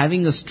is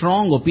having a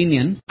strong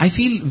opinion, I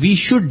feel we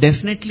should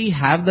definitely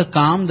have the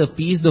calm, the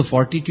peace, the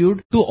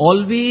fortitude to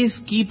always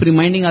keep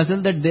reminding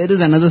ourselves that there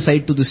is another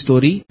side to the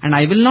story, and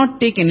I will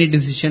not take any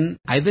decision,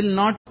 I will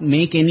not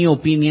make any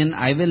opinion,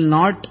 I will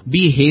not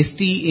be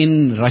hasty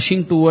in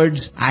rushing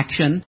towards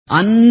action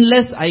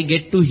unless I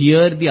get to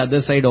hear the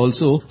other side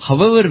also,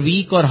 however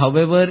weak or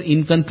however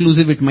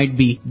inconclusive it might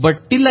be.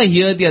 But till I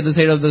hear the other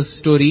side of the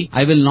story,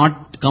 I will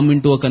not come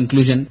into a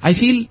conclusion. I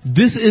feel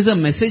this is a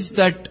message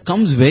that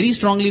comes very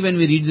strongly when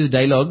we read these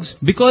dialogues,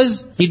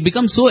 because it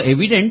becomes so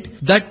evident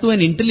that to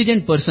an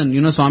intelligent person,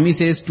 Swami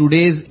says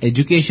today's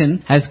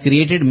education has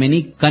created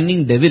many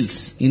cunning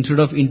devils. Instead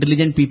of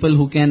intelligent people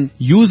who can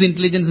use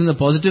intelligence in a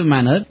positive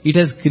manner, it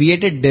has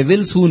created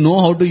devils who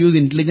know how to use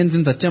intelligence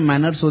in such a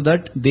manner so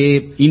that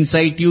they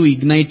incite you,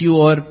 ignite you,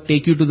 or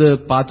take you to the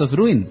path of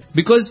ruin.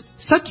 Because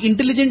such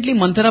intelligently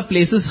Manthara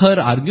places her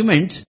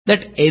arguments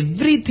that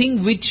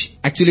everything which,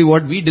 actually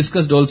what we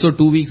discussed also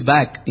 2 weeks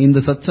back in the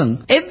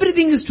satsang,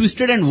 everything is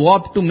twisted and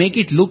warped to make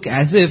it look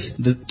as if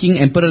the King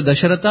Emperor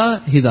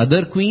Dasharatha, his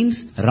other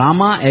queens,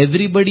 Rama,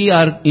 everybody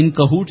are in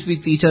cahoots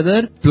with each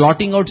other,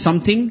 plotting out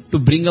something to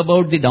bring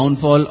about the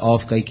downfall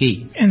of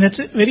Kaikeyi. And that's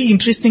a very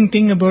interesting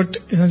thing about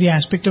the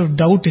aspect of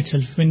doubt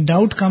itself. When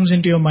doubt comes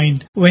into your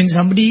mind, when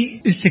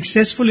somebody is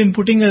successful in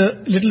putting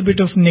a little bit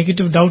of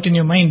negative doubt in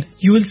your mind,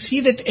 you will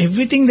see that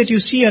everything that you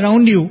see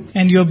around you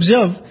and you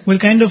observe will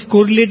kind of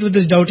correlate with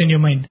this doubt in your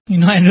mind.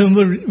 I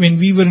remember when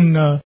we were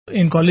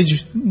in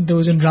college, there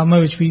was a drama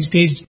which we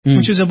staged,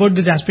 which was about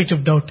this aspect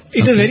of doubt.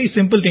 It's a very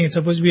simple thing. It's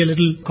supposed to be a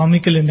little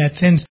comical in that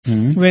sense,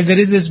 where there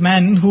is this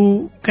man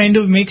who kind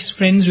of makes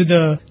friends with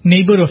a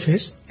neighbor of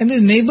his, and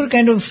this neighbor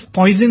kind of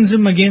poisons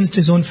him against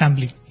his own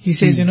family. He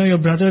says, your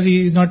brother,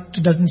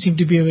 doesn't seem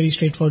to be a very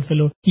straightforward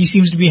fellow. He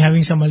seems to be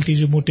having some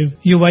ulterior motive.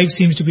 Your wife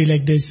seems to be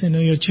like this.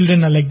 Your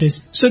children are like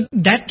this. So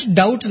that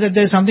doubt that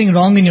there's something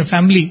wrong in your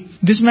family,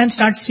 this man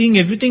starts seeing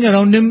everything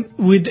around him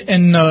with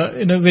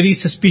a very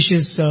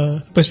suspicious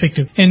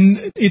perspective.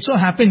 And it so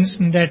happens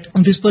that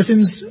this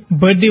person's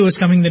birthday was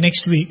coming the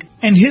next week,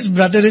 and his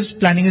brother is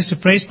planning a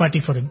surprise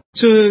party for him.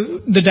 So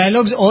the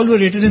dialogues all were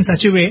written in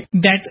such a way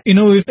that,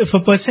 if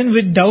a person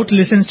with doubt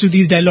listens to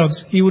these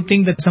dialogues, he would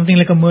think that something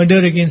like a murder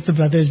against the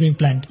brother is being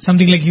planned.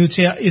 Something like you'd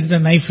say, is the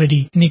knife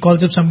ready? And he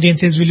calls up somebody and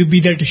says, will you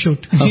be there to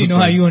shoot?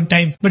 Are you on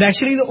time? But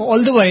actually,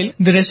 all the while,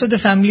 the rest of the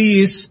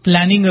family is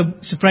planning a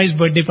surprise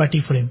birthday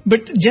party for him.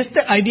 But just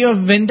the idea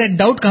of when that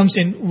doubt comes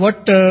in,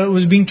 what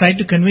was being tried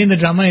to convey in the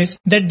drama is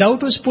that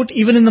doubt was put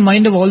even in the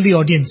mind of all the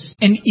audience.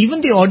 And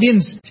even the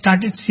audience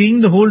started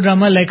seeing the whole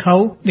drama like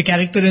how the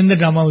character in the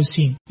drama was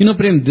seen.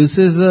 Prem, this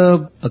is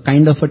a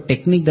kind of a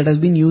technique that has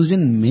been used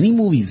in many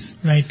movies.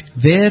 Right.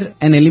 Where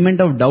an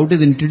element of doubt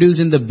is introduced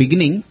in the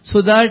beginning, happening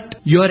so that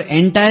you are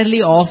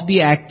entirely off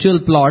the actual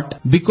plot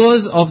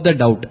because of the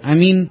doubt. I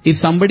mean, if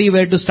somebody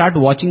were to start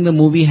watching the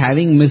movie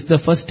having missed the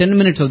first 10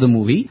 minutes of the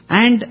movie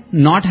and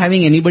not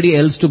having anybody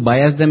else to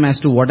bias them as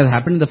to what has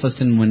happened in the first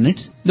 10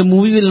 minutes, the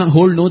movie will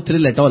hold no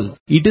thrill at all.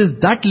 It is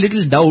that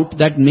little doubt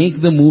that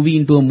makes the movie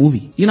into a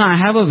movie. You know, I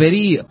have a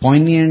very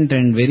poignant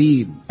and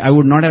I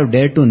would not have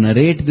dared to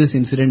narrate this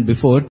incident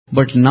before,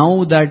 but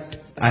now that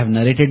I have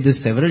narrated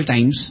this several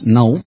times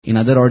now in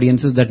other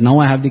audiences, that now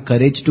I have the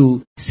courage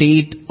to say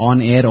it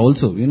on air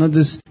also. You know,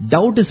 this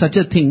doubt is such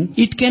a thing.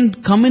 It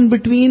can come in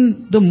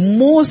between the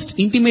most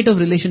intimate of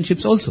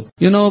relationships also.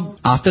 You know,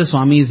 after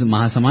Swami's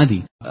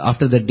Mahasamadhi,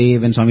 after the day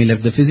when Swami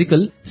left the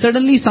physical,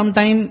 suddenly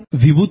sometime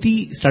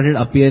Vibhuti started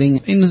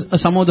appearing in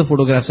some of the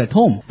photographs at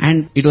home.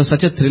 And it was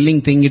such a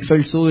thrilling thing. It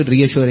felt so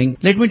reassuring.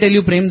 Let me tell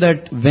you, Prem,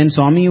 that when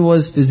Swami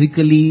was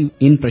physically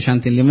in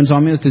Prashant Nilayam, when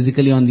Swami was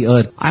physically on the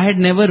earth, I had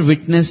never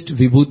witnessed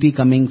Vibhuti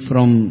coming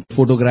from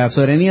photographs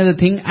or any other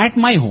thing at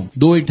my home,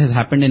 though it has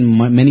happened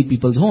in many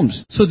people's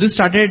homes. So this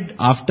started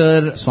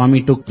after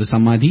Swami took the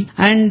Samadhi,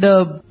 and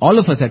all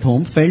of us at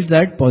home felt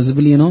that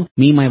possibly, you know,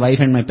 me, my wife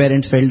and my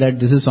parents felt that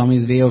this is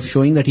Swami's way of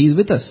showing that he is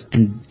with us.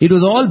 And it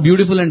was all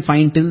beautiful and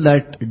fine till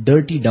that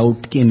dirty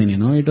doubt came in, you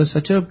know. It was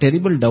such a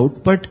terrible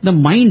doubt, but the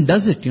mind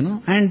does it, you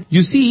know. And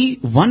you see,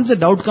 once the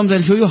doubt comes,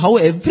 I'll show you how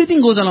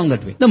everything goes along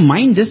that way. The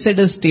mind just said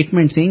a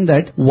statement saying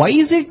that, why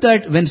is it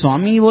that when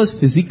Swami was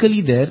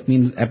physically there,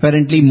 means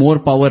apparently more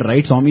power,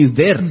 right? Swami is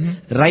there,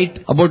 right?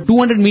 About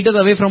 200 meters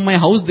away from my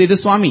house, there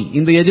is Swami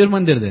in the Yajur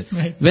Mandir there.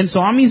 Right. When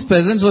Swami's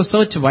presence was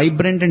such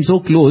vibrant and so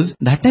close,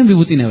 that time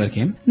Vibhuti never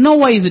came. Now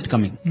why is it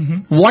coming?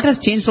 What has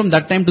changed from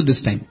that time to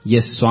this time?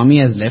 Yes, Swami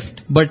has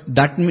left, but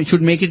that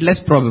should make it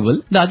less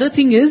probable. The other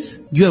thing is,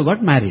 you have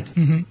got married.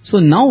 So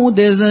now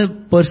there is a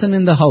person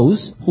in the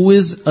house who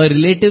is a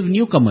relative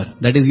newcomer.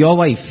 That is your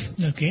wife.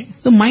 Okay.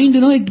 The mind,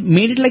 you know, it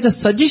made it like a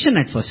suggestion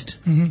at first.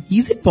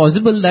 Is it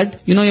possible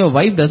that, you know, your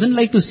wife doesn't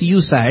like to see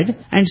you sad,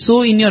 and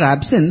so in your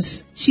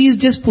absence, she is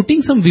just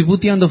putting some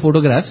vibhuti on the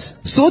photographs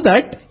so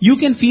that you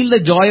can feel the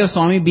joy of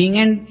Swami being,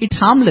 and it's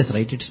harmless,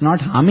 right? It's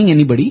not harming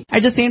anybody.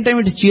 At the same time,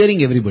 it is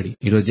cheering everybody.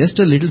 It was just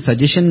a little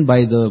suggestion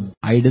by the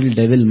idle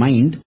devil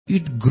mind.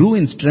 It grew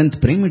in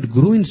strength, Prem. It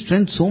grew in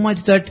strength so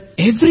much that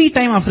every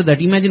time after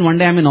that, imagine one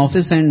day I'm in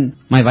office and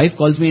my wife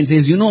calls me and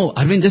says, you know,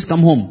 Arvind, just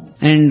come home.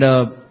 And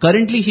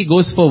currently she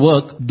goes for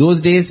work.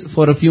 Those days,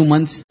 for a few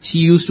months, she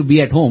used to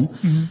be at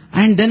home.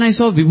 And then I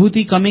saw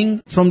Vibhuti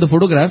coming from the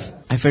photograph.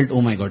 I felt,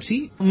 oh my God,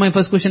 see, my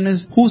first question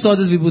is, who saw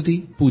this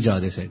Vibhuti? Puja,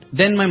 they said.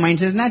 Then my mind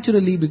says,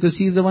 naturally, because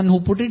she is the one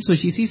who put it, so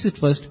she sees it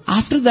first.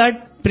 After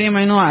that, Prem,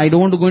 I know I don't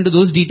want to go into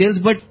those details,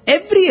 but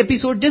every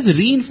episode just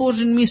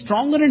reinforced in me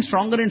stronger and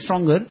stronger and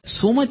stronger.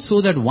 So much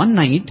so that one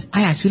night,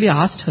 I actually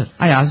asked her.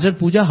 I asked her,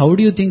 Puja, how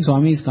do you think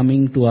Swami is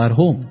coming to our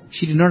home?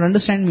 She did not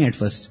understand me at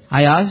first.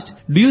 I asked,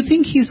 do you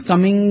think he's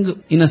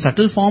coming in a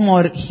subtle form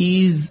or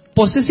he's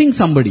possessing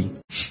somebody?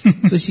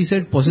 So she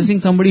said, possessing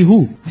somebody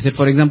who? I said,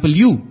 for example,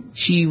 you.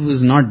 She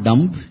was not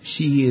dumb.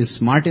 She is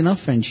smart enough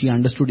and she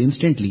understood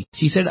instantly.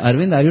 She said,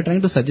 Arvind, are you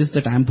trying to suggest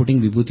that I am putting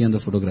vibhuti on the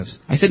photographs?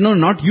 I said, no,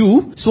 not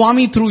you.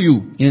 Swami through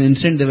you. In an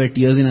instant, there were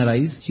tears in her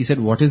eyes. She said,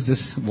 what is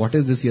this? What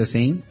is this you're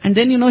saying? And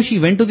then, you know, she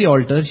went to the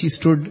altar. She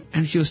stood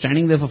and she was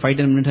standing there for 5-10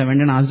 minutes. I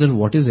went and asked her,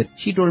 what is it?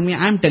 She told me,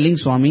 I am telling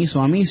Swami,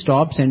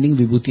 stop sending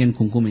vibhuti and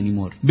kumkum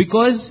anymore.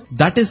 Because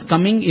that is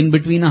coming in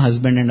between a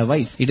husband and a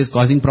wife. It is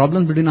causing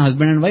problems between a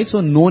husband and wife. So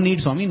no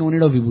need, Swami, no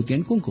need of vibhuti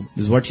and kumkum.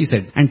 This is what she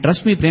said. And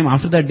trust me, Prem,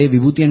 after that day,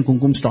 vibhuti and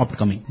kumkum stopped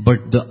coming.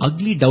 But the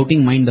ugly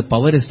doubting mind, the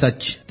power is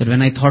such that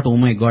when I thought, oh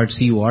my God,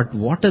 see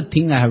what a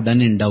thing I have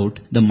done in doubt,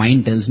 the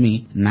mind tells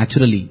me,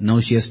 naturally, now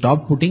she has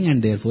stopped putting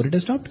and therefore it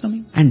has stopped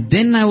coming. And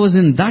then I was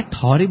in that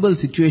horrible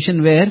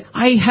situation where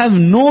I have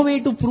no way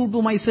to prove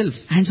to myself.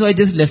 And so I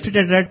just left it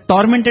at that,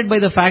 tormented by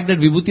the fact that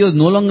vibhuti was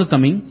no longer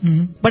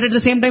coming. But at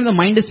the same time, the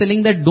mind is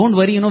telling that, don't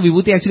worry, you know,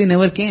 vibhuti actually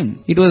never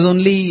came. It was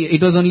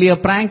only a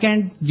prank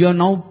and you have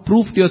now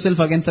proved yourself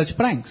against such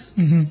pranks.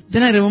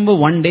 Then I remember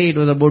one day, it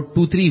was about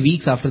 2-3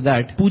 weeks after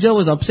that, Puja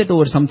was upset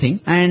over something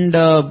and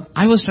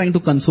I was trying to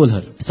console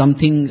her.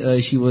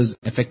 She was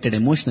affected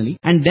emotionally.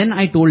 And then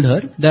I told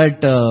her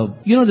that,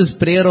 you know, this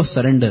prayer of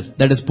surrender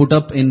that is put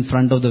up in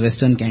front of the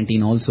Western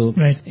canteen also.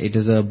 Right. It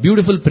is a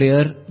beautiful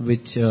prayer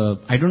which,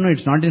 I don't know,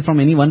 it's not from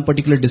any one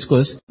particular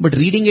discourse, but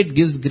reading it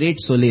gives great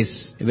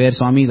solace, where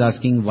Swami is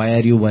asking, why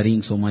are you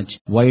worrying so much?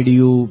 Why do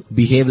you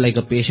behave like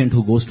a patient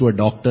who goes to a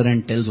doctor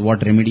and tells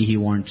what remedy he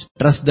wants?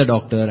 Trust the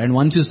doctor, and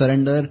once you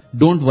surrender,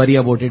 don't worry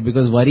about it,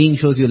 because worrying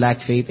shows you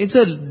lack faith. It's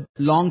a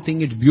long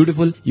thing, it's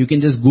beautiful. You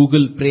can just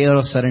Google prayer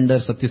of surrender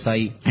Satya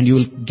Sai and you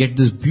will get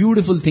this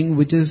beautiful thing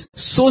which is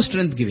so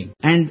strength giving.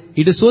 And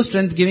it is so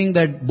strength giving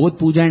that both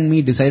Puja and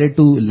me decided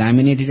to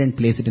laminate it and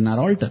place it in our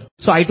altar.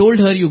 So I told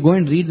her, you go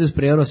and read this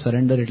prayer of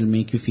surrender, it will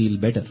make you feel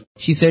better.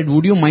 She said,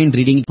 would you mind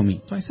reading it for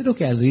me? So I said,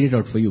 okay, I'll read it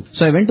out for you.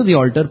 So I went to the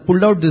altar,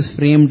 pulled out this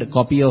framed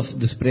copy of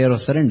this prayer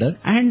of surrender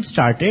and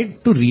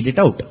started to read it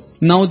out.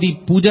 Now the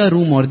puja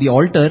room or the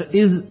altar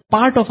is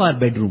part of our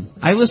bedroom.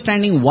 I was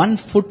standing 1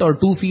 foot or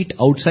 2 feet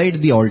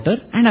outside the altar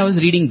and I was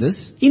reading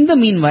this. In the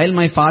meanwhile,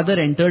 my father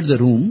entered the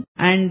room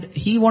and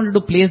he wanted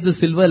to place the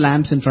silver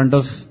lamps in front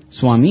of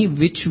Swami,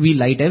 which we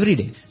light every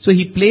day. So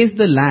he placed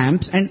the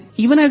lamps, and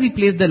even as he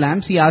placed the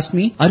lamps, he asked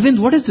me,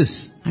 Arvind, what is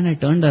this? And I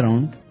turned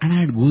around and I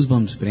had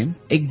goosebumps, Prem.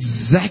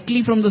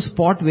 Exactly from the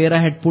spot where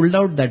I had pulled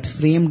out that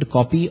framed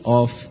copy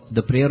of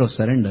the prayer of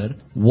surrender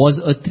was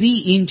a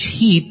 3-inch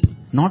heap,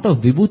 not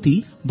of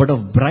vibhuti, but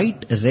of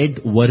bright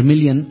red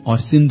vermilion or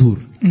sindoor.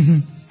 Mm-hmm.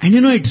 And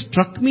it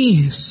struck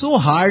me so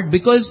hard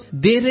because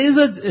there is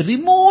a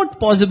remote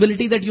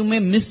possibility that you may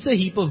miss a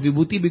heap of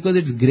vibhuti because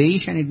it's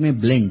greyish and it may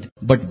blend.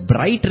 But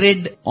bright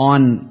red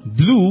on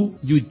blue,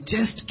 you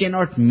just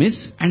cannot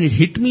miss. And it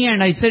hit me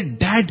and I said,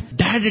 Dad,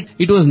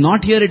 it was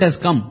not here, it has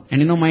come.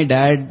 And my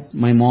dad,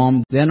 my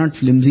mom, they are not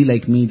flimsy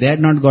like me. They had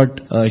not got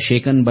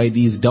shaken by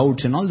these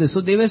doubts and all this. So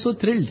they were so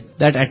thrilled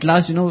that at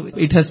last,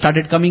 it has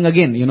started coming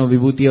again,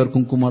 vibhuti or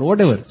kumkum or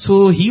whatever.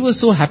 So he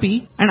was so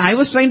happy and I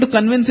was trying to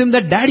convince him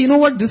that, Dad, you know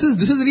what? This is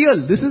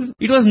real.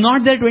 It was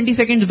not there 20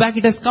 seconds back.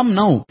 It has come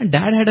now. And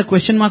Dad had a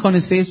question mark on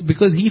his face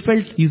because he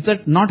felt, is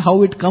that not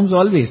how it comes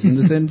always? In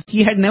the sense,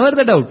 he had never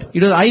the doubt.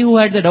 It was I who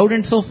had the doubt.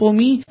 And so for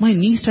me, my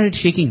knees started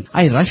shaking.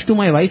 I rushed to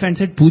my wife and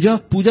said,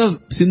 Pooja,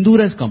 sindoor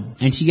has come.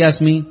 And she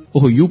asked me,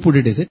 oh, you put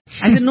it, is it?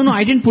 I said, no,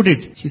 I didn't put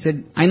it. She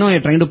said, I know you're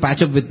trying to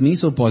patch up with me,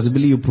 so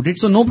possibly you put it.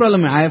 So no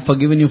problem. I have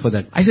forgiven you for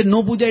that. I said,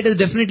 no, Pooja, it has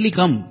definitely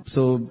come.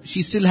 So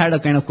she still had a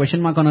kind of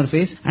question mark on her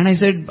face. And I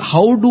said,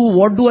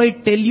 what do I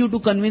tell you to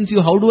convince you?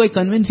 How do I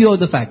convince you of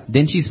the fact?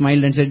 Then she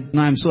smiled and said,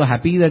 no, I'm so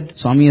happy that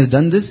Swami has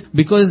done this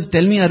because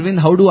tell me, Arvind,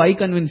 how do I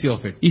convince you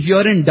of it? If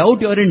you're in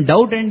doubt and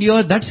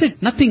that's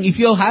it. Nothing. If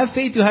you have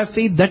faith,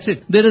 that's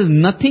it. There is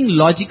nothing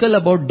logical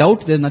about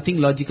doubt. There's nothing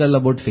logical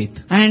about faith.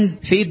 And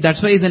faith,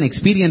 that's why is an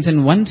experience.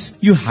 And once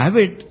you have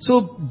it,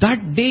 so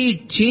that day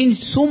it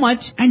changed so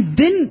much. And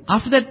then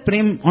after that,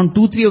 Prem, on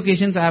 2-3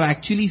 occasions, I have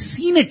actually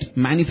seen it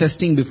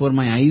manifesting before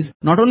my eyes.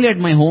 Not only at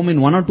my home,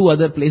 in 1 or 2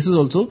 other places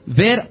also,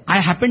 where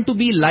I happened to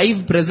be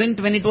live present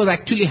when it was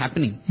actually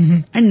happening. Mm-hmm.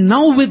 And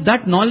now with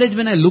that knowledge,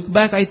 when I look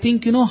back, I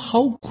think,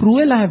 how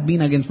cruel I have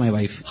been against my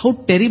wife. How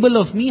terrible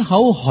of me,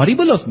 how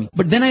horrible of me.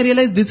 But then I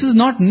realized this is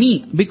not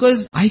me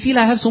because I feel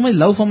I have so much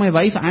love for my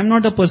wife. I am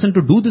not a person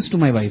to do this to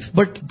my wife.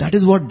 But that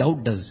is what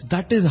doubt does.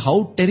 That is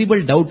how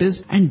terrible doubt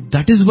is. And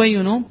that is why,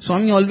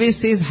 Swami always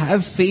says,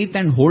 have faith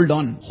and hold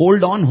on.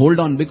 Hold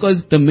on.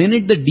 Because the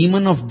minute the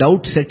demon of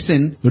doubt sets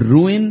in,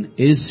 ruin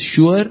is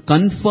sure,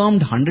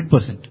 confirmed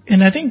 100%.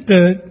 And I think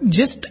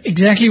just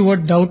exactly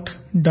what doubt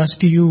does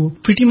to you,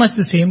 pretty much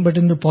the same, but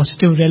in the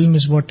positive realm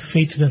is what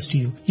faith does to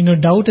you.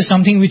 Doubt is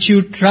something which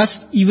you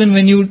trust even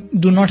when you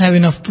do not have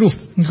enough proof.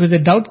 Because the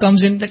doubt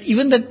comes in that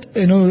even that,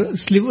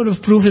 sliver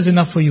of proof is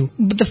enough for you.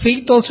 But the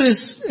faith also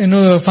is,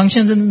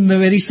 functions in a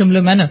very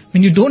similar manner.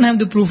 When you don't have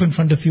the proof in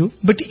front of you,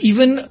 but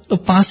even a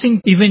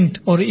passing event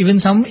or even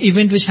some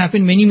event which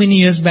happened many, many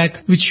years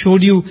back, which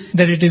showed you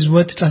that it is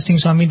worth trusting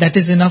Swami, that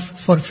is enough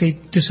for faith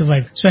to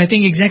survive. So I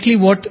think exactly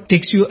what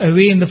takes you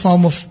away in the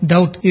form of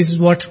doubt is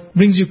what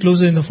brings you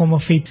closer in the form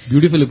of faith.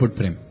 Beautifully put,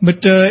 Prem.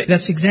 But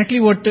that's exactly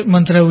what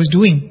Mantra was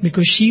doing,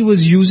 because she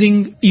was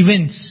using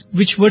events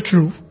which were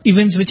true,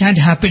 events which had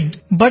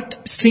happened, but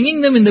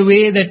stringing them in the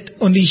way that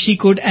only she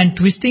could and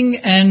twisting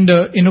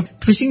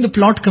the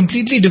plot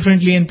completely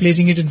differently and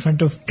placing it in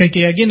front of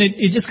Kaikeyi. Again,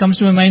 it just comes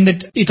to my mind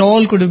that it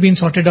all could have been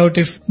sorted out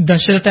if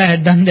Dasharatha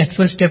had done that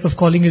first step of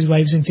calling his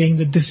wives and saying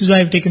that this is why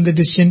I've taken the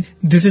decision,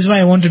 this is why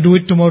I want to do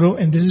it tomorrow,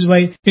 and this is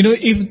why,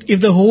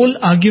 if the whole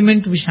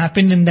argument which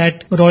happened in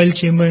that royal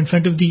chamber in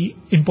front of the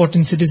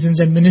important citizens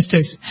and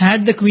ministers,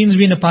 had the queens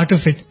been a part of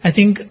it, I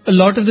think a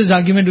lot of this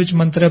argument which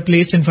Mantra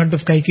placed in front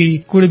of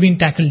Kaikeyi could have been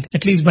tackled,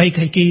 at least by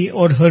Kaikeyi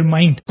or her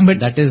mind. But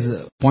that is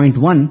point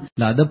one.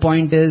 The other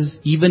point is,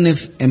 even if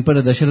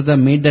Emperor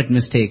Dasharatha made that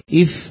mistake,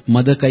 if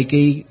Mother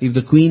Kaikeyi, if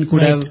the queen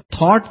could have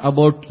thought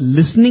about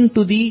listening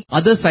to the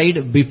other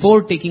side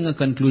before taking a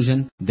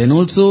conclusion, then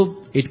also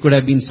it could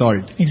have been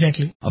solved.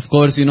 Exactly. Of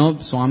course,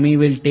 Swami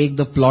will take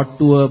the plot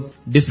to a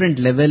different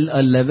level,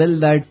 a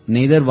level that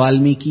neither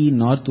Valmiki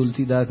nor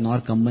Tulsidas nor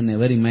Kamban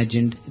ever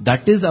imagined.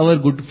 That is our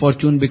good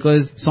fortune,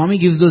 because Swami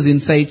gives those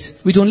insights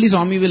which only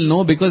Swami will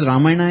know, because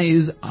Ramayana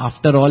is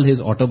after all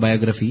his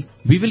autobiography.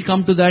 We will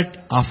come to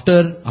that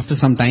after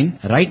some time.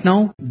 Right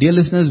now, dear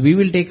listeners, we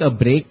will take a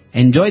break.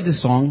 Enjoy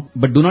this song,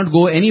 but do not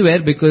go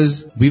anywhere,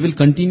 because we will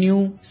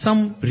continue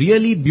some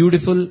really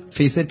beautiful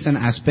facets and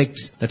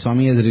aspects that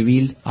Swami has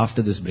revealed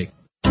after this break.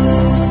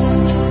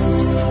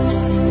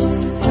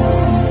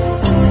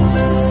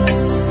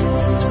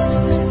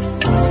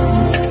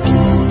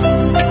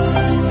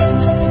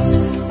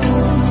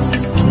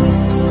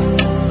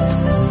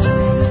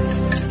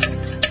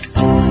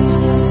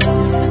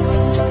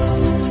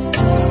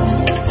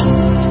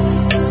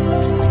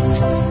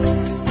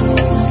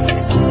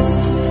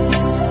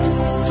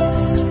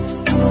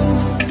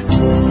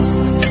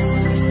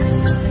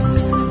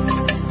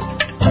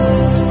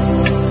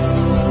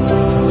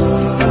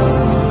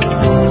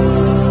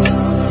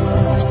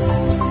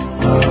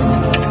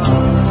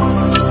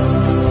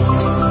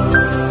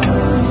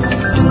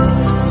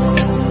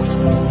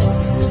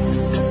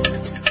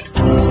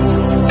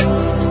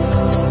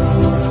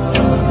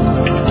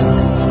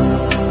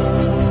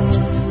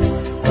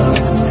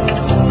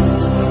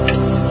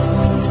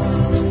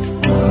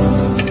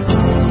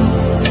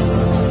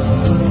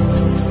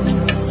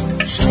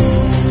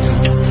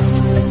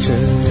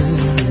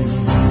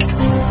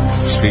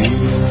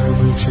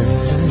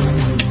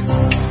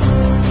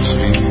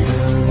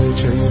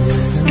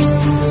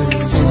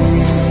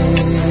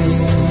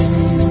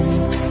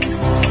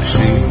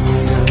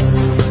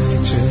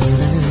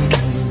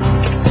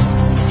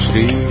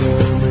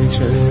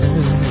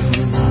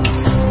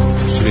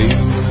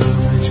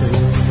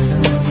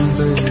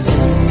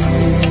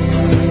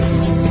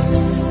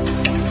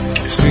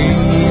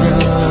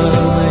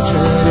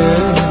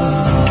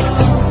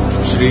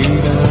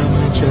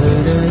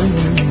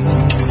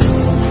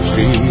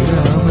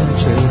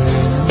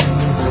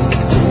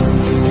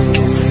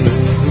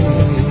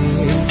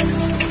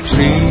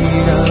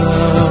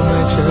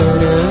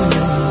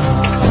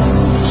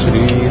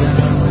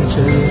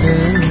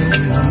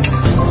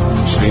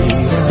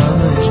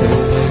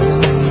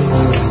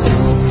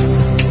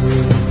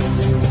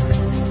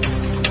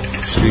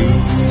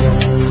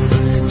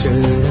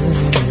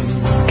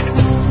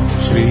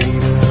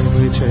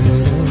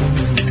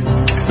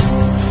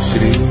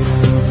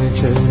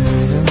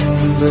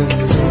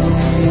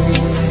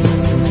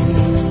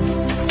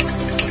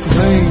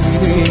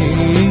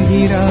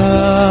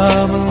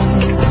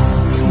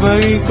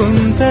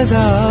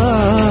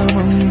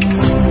 వైకుంఠధామం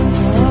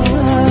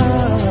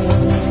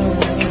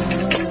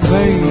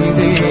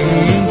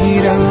Vaidehi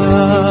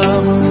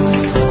Ramam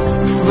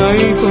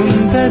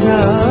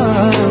వైకుంఠధామం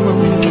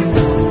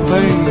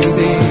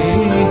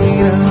Vaidehi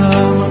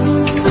Ramam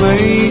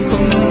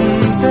వైకుంఠధామం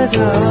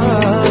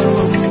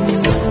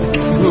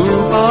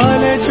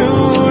Bhupala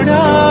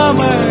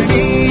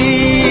Chudamani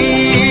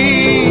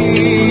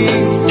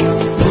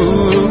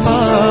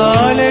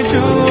Bhupala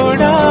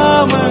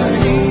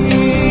Chudamani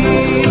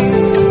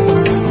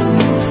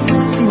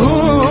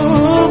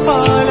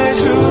Bhupala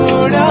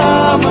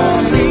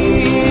Chudamani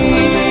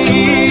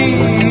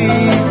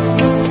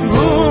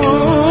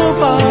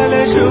Bhupala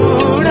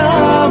Chudamani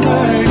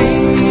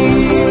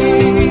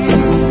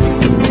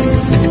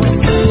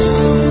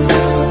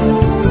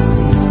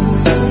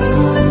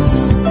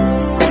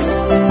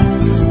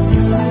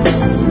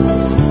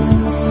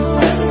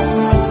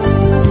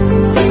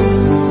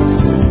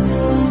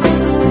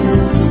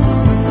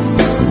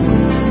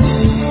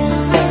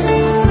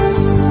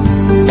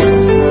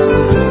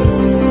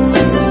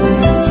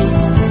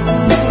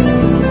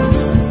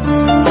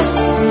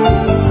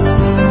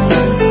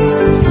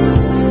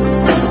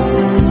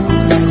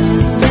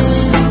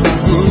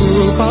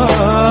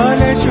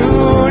Bhupala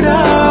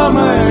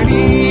Chudamani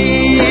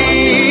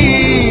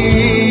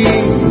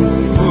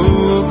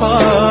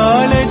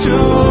Bhupala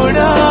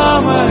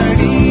Chudamani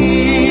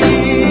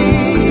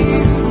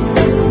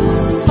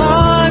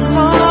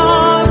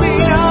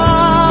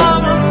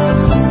ఆత్మాభిరామం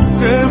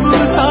Prabhu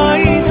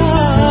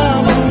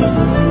సాయిరామం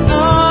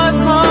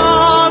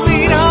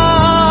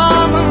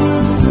ఆత్మాభిరామం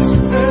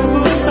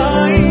Prabhu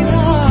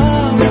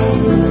సాయిరామం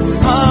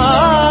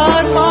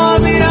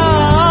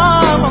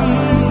ఆత్మాభిరామం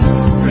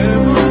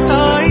Prabhu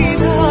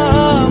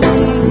సాయిరామం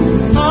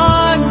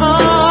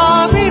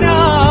ఆత్మాభిరామం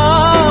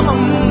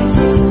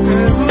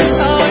Prabhu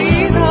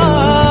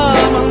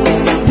సాయిరామం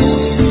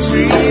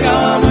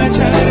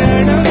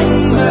శ్రీరామచరణం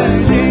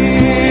Bhaje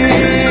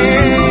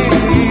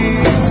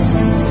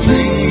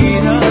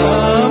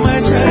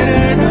శ్రీరామచరణం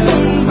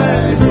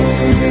Bhaje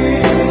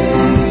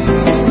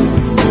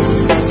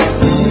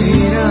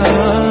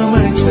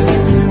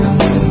శ్రీరామచరణం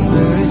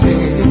Bhaje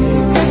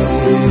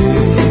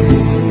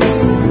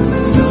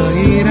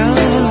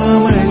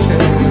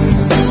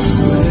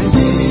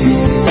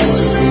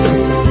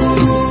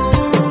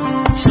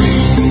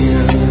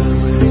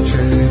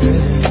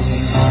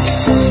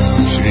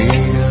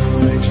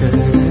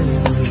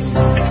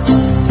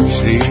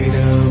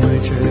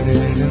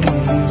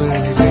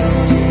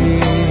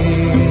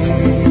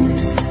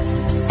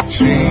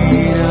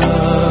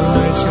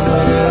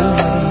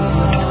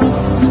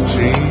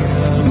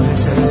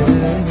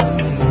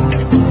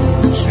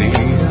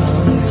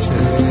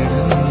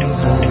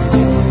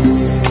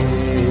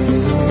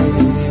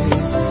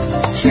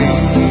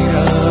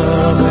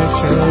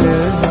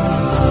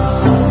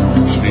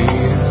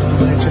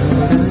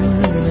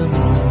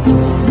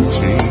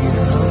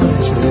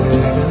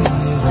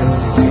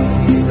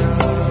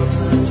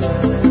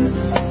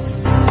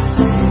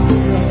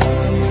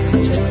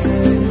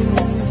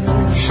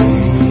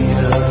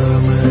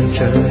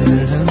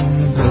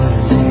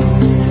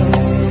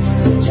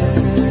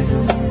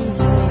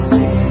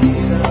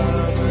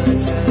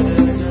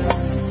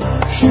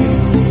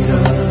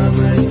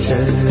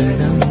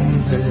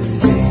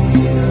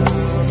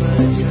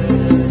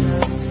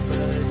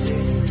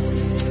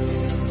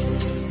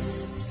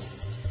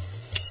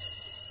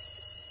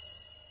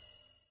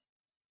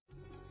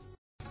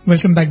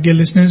Welcome back, dear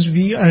listeners.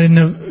 We are in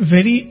a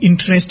very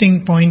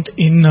interesting point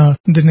in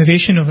the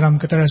narration of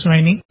Ramakatha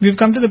Raswayini. We've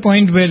come to the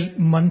point where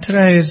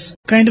Manthara is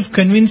kind of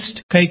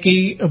convinced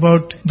Kaikeyi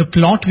about the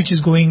plot which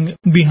is going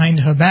behind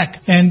her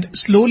back. And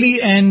slowly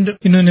and,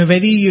 in a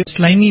very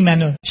slimy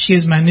manner, she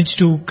has managed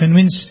to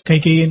convince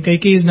Kaikeyi, and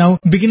Kaikeyi is now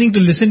beginning to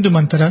listen to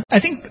Manthara. I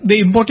think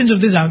the importance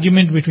of this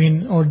argument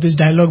between, or this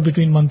dialogue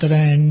between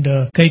Manthara and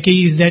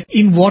Kaikeyi is that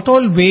in what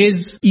all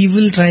ways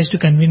evil tries to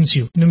convince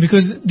you.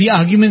 Because the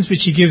arguments which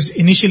she gives,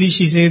 initially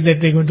she says that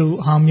they're going to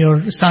harm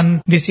your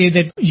son. They say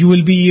that you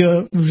will be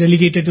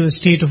relegated to the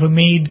state of a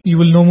maid. You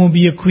will no more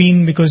be a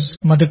queen because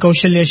Mother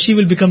Kaushalya, she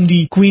will become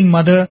the queen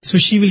mother. So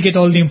she will get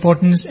all the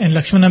importance. And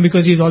Lakshmana,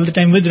 because he's all the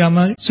time with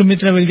Rama,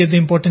 Sumitra will get the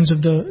importance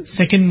of the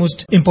second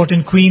most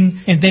important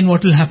queen. And then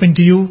what will happen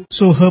to you?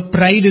 So her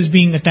pride is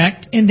being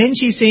attacked. And then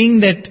she's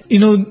saying that,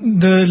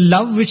 the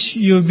love which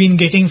you've been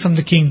getting from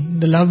the king,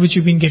 the love which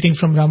you've been getting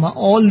from Rama,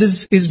 all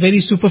this is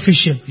very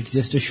superficial. It's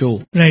just a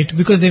show. Right,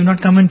 because they've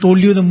not come and told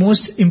you the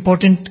most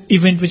important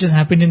event which has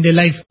happened in their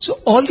life. So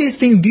all these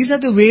things, these are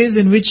the ways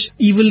in which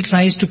evil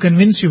tries to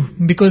convince you,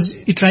 because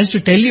it tries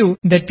to tell you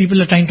that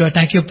people are trying to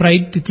attack your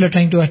pride, people are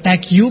trying to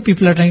attack you,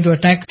 people are trying to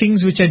attack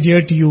things which are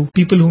dear to you,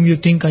 people whom you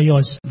think are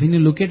yours. When you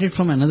look at it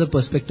from another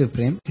perspective,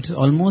 Prem, it's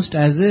almost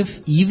as if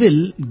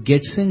evil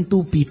gets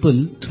into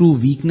people through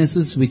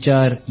weaknesses which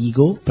are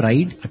ego,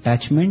 pride,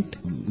 attachment,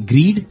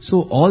 greed.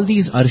 So all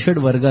these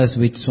Arshad Vargas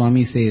which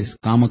Swami says,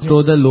 Kama,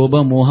 Krodha,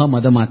 Lobha, Moha,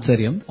 Mada,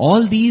 Matsaryam,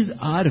 all these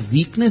are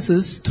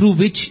weaknesses channels through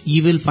which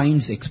evil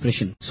finds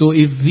expression. So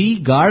if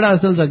we guard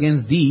ourselves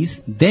against these,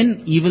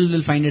 then evil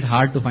will find it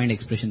hard to find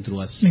expression through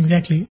us.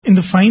 Exactly. In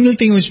the final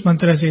thing which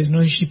Manthara says,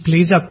 she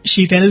plays up.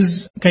 She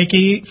tells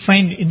Kaikeyi,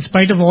 fine, in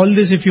spite of all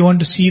this, if you want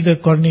to see the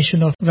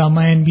coronation of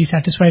Rama and be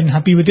satisfied and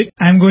happy with it,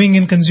 I'm going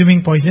and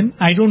consuming poison.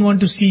 I don't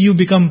want to see you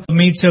become a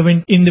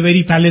maidservant in the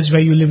very palace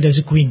where you lived as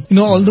a queen.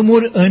 All the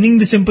more earning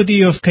the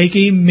sympathy of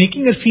Kaikeyi,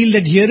 making her feel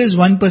that here is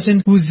one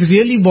person who's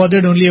really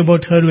bothered only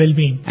about her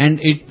well-being. And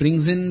it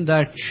brings in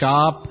that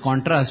sharp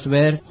contrast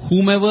where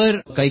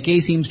whomever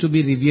Kaikeyi seems to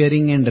be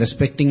revering and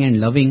respecting and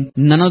loving,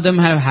 none of them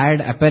have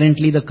had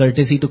apparently the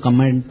courtesy to come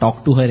and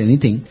talk to her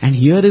anything. And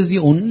here is the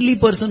only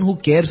person who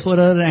cares for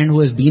her and who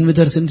has been with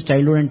her since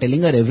childhood and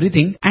telling her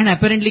everything. And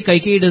apparently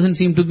Kaikeyi doesn't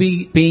seem to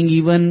be paying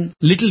even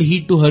little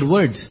heed to her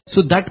words.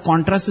 So that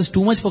contrast is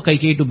too much for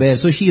Kaikeyi to bear.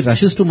 So she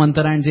rushes to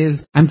Manthara and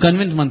says, I'm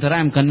convinced, Manthara,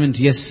 I'm convinced.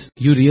 Yes,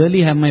 you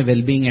really have my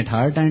well-being at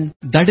heart and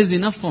that is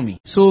enough for me.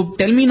 So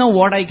tell me now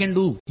what I can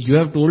do. You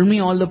have told me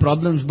all the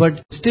problems,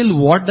 but still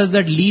what does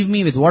that leave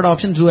me with? What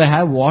options do I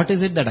have? What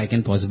is it that I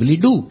can possibly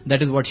do?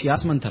 That is what she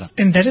asked Manthara.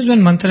 And that is when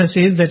Manthara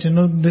says that,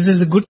 this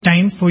is a good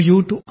time for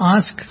you to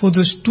ask for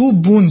those two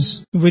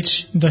boons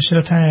which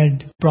Dashratha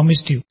had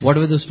promised you. What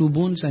were those two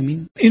boons?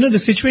 The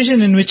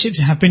situation in which it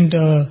happened,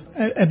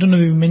 I don't know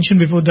if you mentioned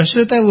before,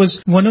 Dashratha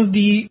was one of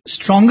the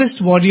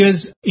strongest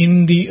warriors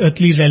in the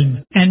earthly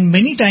realm. And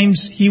many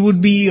times he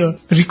would be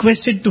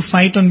requested to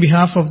fight on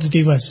behalf of the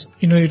Devas.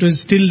 It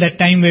was still that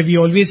time where we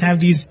always have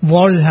these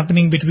wars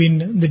happening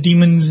between the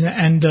demons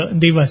and the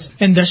Devas.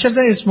 And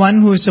Dashratha is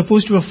one who is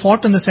supposed to have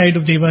fought on the side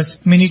of Devas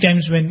many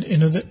times when,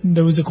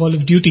 there was a call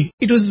of duty.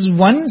 It was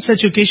one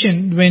such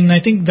occasion when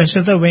I think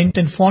Dashratha went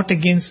and fought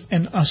against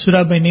an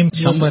Asura by name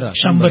Shambhara.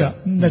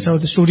 That's how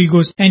the story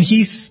goes. And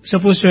he's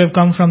supposed to have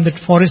come from that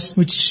forest,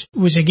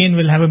 which again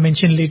will have a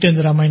mention later in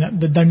the Ramayana,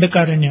 the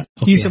Dandakaranya.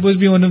 Okay. He's supposed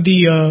to be one of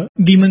the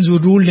demons who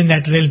ruled in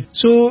that realm.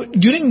 So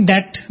during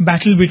that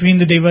battle between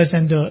the Devas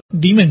and the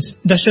demons,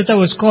 Dashratha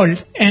was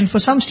called, and for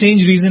some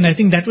strange reason, I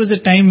think that was the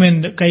time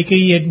when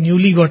Kaikeyi had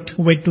newly got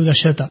wed to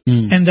Dashratha.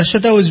 And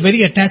Dashratha was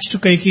very attached to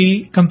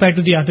Kaikeyi compared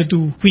to the other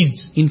two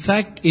queens. In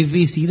fact, if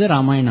we see the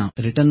Ramayana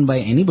written by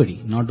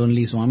anybody, not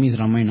only Swami's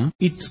Ramayana,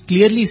 it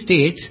clearly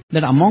states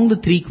that among the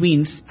three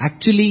queens,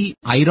 actually,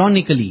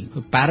 ironically,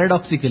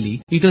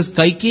 paradoxically, it was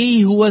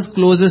Kaikeyi who was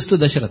closest to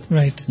Dashratha.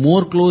 Right.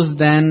 More close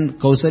than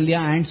Kausalya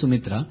and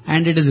Sumitra.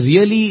 And it is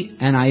really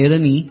an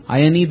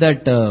irony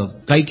that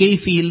Kaikeyi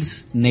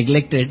feels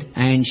neglected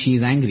and she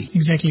is angry.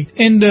 Exactly.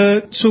 And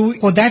so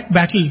for that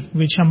battle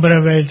which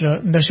Shambhara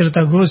where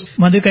Dashratha goes,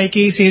 Mother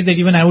Kaikeyi says that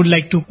even I would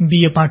like to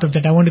be a part of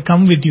that. I want to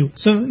come with you.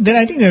 So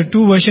I think there are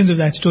two versions of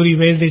that story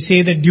where they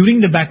say that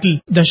during the battle,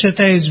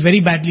 Dashratha is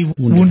very badly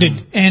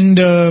wounded. And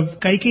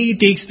Kaikeyi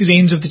takes the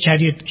reins of the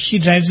chariot. She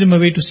drives him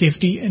away to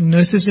safety and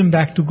nurses him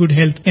back to good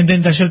health. And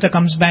then Dashratha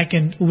comes back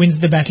and wins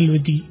the battle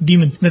with the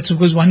demon. That's of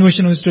course one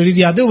version of the story.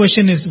 The other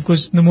version is of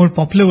course the more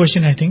popular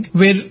version, I think,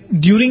 where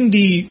during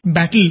the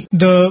battle,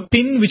 the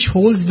pin which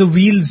holds the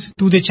wheels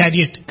to the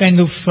chariot kind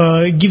of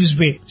gives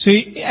way. So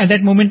at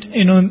that moment,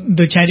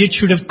 the chariot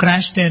should have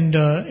crashed and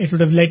it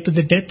would have led to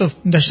the death of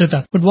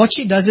Dashratha. But what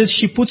she does is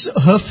she puts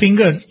her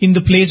finger in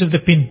the place of the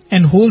pin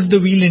and holds the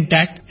wheel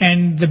intact,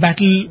 and the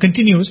battle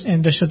continues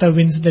and Dashratha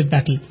wins that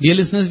battle. Dear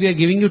listeners, we are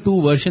giving you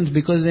two versions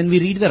because when we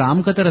read the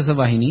Ramakatha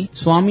Rasavahini,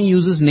 Swami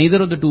uses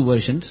neither of the two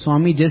versions.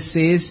 Swami just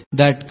says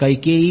that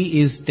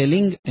Kaikeyi is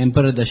telling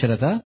Emperor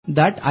Dashratha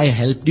that I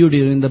helped you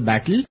during the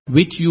battle,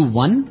 which you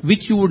won,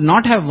 which you would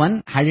not have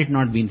won had it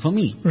not been for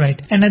me.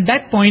 Right. And at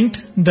that point,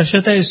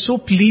 Dashratha is so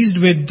pleased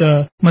with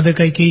Mother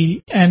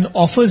Kaikeyi and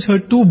offers her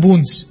two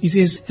boons. He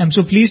says, I'm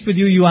so pleased with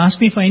you, you ask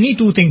me for any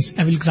two things,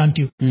 I will grant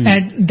you.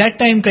 At that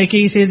time,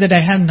 Kaikeyi says that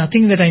I have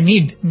nothing that I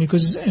need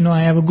because,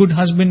 I have a good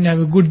husband, I have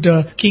a good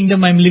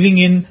kingdom I'm living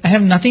in, I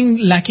have nothing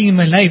lacking in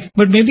my life,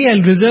 but maybe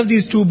I'll reserve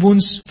these two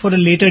boons for a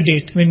later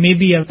date when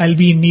maybe I'll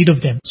be in need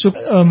of them. So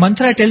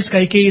Manthara tells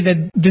Kaikeyi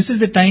that this is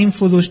the time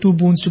for those two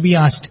boons to be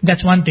asked.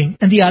 That's one thing.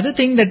 And the other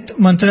thing that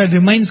Manthara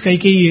reminds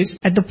Kaikeyi is,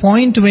 at the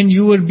point when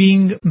you were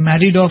being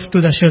married off to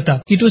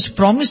Dashratha, it was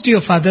promised to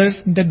your father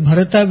that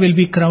Bharata will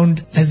be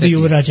crowned as the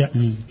Yuvaraja.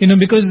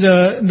 Because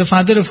the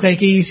father of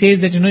Kaikeyi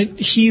says that,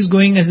 she is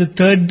going as the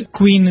third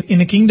queen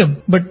in a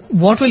kingdom. But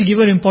what will give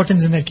her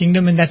importance in that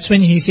kingdom? And that's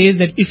when he says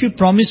that if you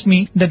promise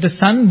me that the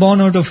son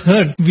born out of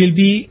her will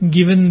be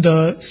given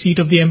the seat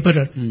of the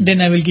emperor,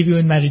 then I will give you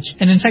in marriage.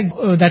 And in fact,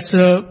 that's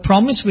a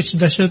promise which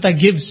Dashratha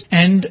gives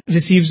and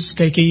receives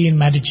Kaikeyi in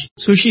marriage.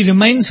 So she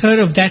reminds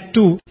her of that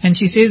too. And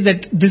she says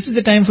that this is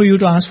the time for you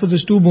to ask for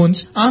those two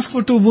boons. Ask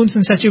for two boons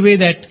in such a way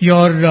that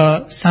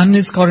your son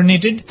is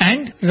coronated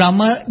and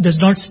Rama does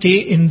not stay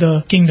in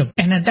the kingdom.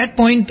 And at that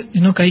point,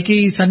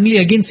 Kaikeyi suddenly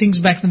again sinks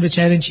back to the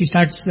chair and she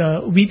starts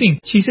weeping.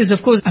 She says,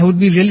 of course, I would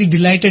be really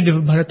delighted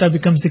if Bharata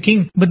becomes the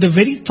king. But the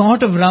very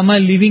thought of Rama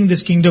leaving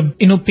this kingdom,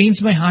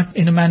 pains my heart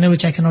in a manner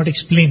which I cannot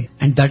explain.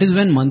 And that is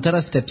when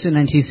Manthara steps in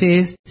and she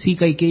says, see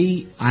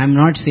Kaikeyi, I am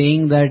not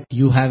saying that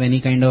you have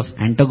any kind of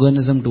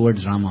antagonism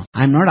towards Rama.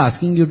 I am not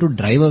asking you to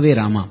drive away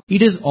Rama.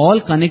 It is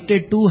all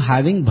connected to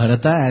having Bharata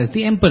Bharata as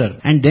the emperor.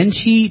 And then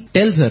she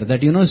tells her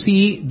that,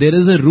 see, there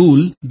is a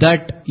rule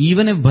that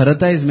even if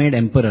Bharata is made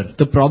emperor,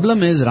 the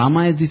problem is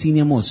Rama is the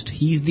senior most.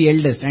 He is the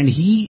eldest and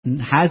he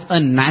has a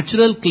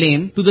natural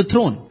claim to the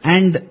throne.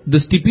 And the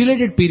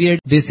stipulated period,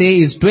 they say,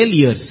 is 12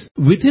 years.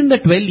 Within the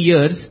 12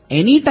 years,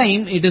 any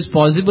time it is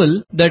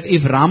possible that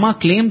if Rama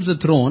claims the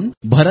throne,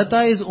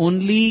 Bharata is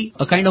only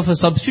a kind of a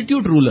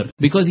substitute ruler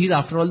because he is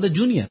after all the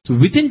junior. So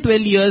within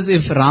 12 years,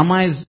 if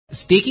Rama is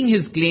staking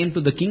his claim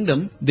to the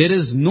kingdom, there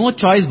is no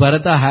choice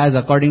Bharata has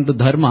according to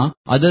Dharma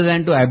other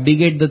than to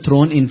abdicate the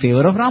throne in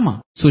favor of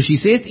Rama. So she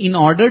says, in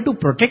order to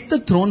protect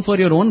the throne for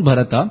your own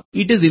Bharata,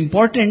 it is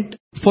important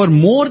for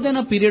more than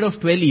a period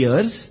of 12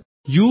 years,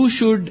 you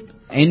should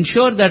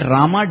ensure that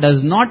Rama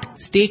does not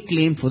stake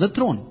claim for the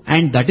throne.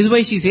 And that is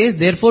why she says,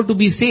 therefore to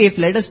be safe,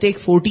 let us take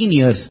 14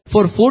 years.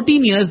 For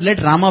 14 years,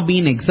 let Rama be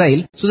in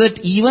exile, so that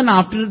even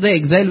after the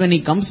exile, when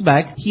he comes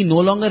back, he no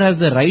longer has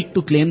the right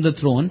to claim the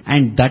throne.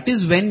 And that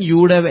is when you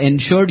would have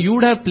ensured, you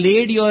would have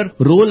played your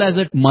role as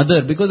a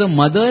mother, because a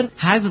mother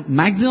has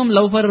maximum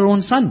love for her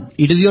own son.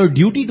 It is your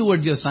duty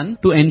towards your son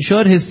to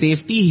ensure his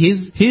safety,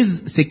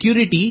 his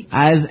security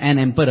as an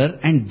emperor.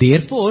 And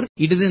therefore,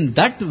 it is in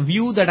that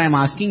view that I am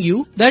asking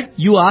you that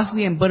you ask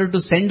the emperor to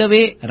send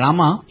away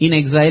Rama in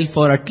exile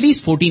for at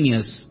least 14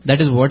 years. That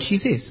is what she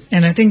says.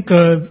 And I think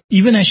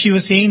even as she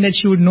was saying that,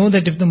 she would know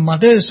that if the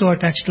mother is so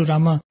attached to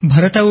Rama,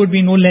 Bharata would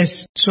be no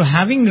less. So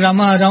having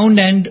Rama around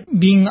and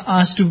being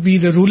asked to be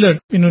the ruler,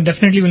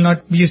 definitely will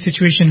not be a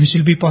situation which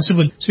will be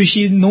possible. So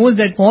she knows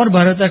that for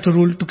Bharata to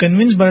rule, to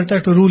convince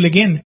Bharata to rule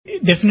again,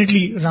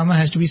 definitely Rama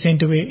has to be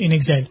sent away in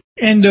exile.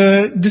 And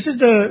this is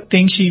the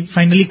thing, she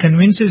finally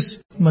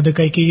convinces Mother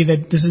Kaikeyi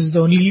that this is the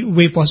only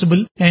way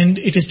possible, and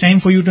it is time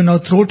for you to now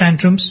throw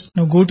tantrums.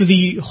 Now go to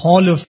the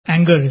hall of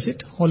anger, is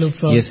it? Hall of...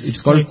 yes,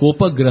 it's called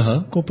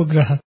Kopagraha.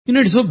 Kopagraha.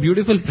 It's so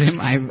beautiful, Prem.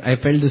 I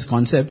felt this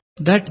concept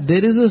that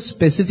there is a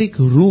specific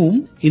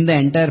room in the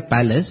entire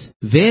palace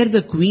where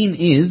the queen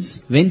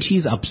is when she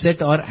is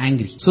upset or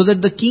angry, so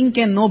that the king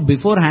can know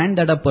beforehand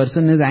that a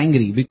person is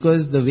angry,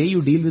 because the way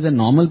you deal with a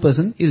normal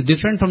person is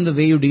different from the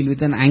way you deal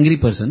with an angry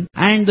person.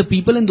 And the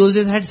people in those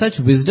days had such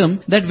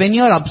wisdom that when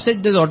you are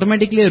upset, there's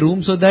automatically a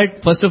room, so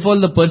that first of all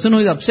the person who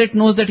is upset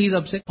knows that he is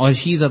upset or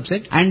she is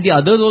upset, and the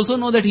others also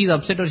know that he is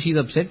upset or she is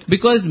upset.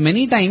 Because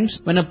many times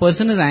when a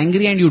person is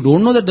angry and you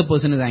don't know that the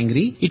person is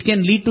angry, it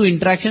can lead to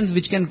interactions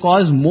which can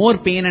cause more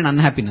pain and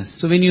unhappiness.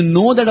 So when you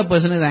know that a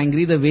person is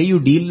angry, the way you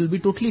deal will be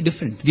totally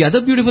different. The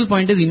other beautiful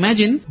point is,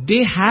 imagine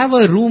they have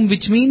a room,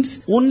 which means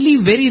only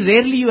very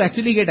rarely you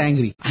actually get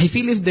angry. I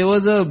feel if there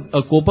was a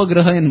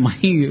Kopagraha in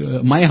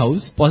my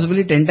house,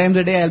 possibly 10 times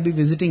a day I'll be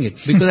visiting it,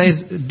 because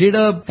I did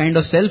a kind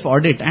of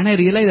self-audit and I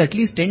realized at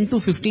least 10 to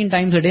 15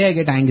 times a day I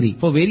get angry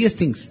for various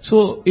things.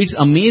 So it's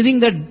amazing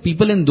that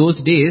people in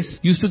those days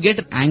used to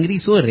get angry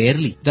so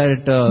rarely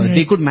that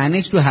they could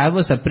manage to have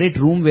a separate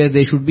room where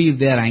they should be if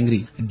they are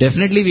angry.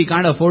 Definitely we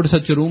can't afford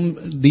such a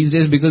room these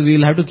days, because we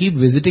will have to keep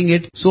visiting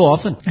it so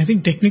often. I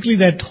think technically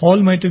that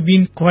hall might have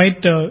been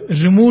quite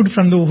removed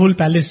from the whole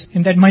palace,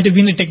 and that might have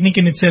been a technique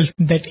in itself,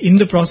 that in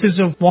the process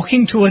of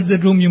walking towards the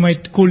room you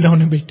might cool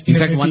down a bit. In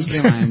fact, once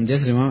I am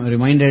just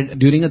reminded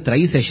during a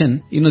Trai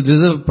session, this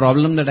is a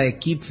problem that I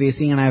keep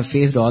facing and I have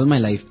faced all my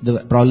life.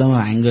 The problem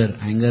of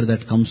anger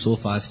that comes so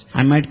fast.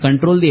 I might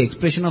control the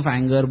expression of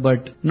anger,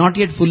 but not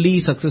yet fully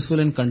successful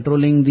in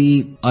controlling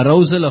the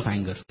arousal of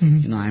anger.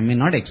 Mm-hmm. I may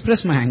not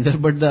express my anger,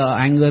 but the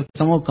anger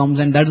somehow comes,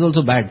 and that's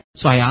also bad.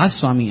 So I asked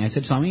Swami, I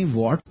said, Swami,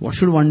 what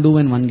should one do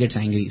when one gets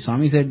angry?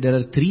 Swami said, there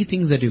are 3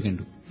 things that you can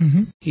do.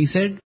 Mm-hmm. He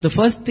said, the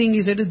first thing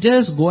he said is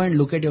just go and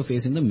look at your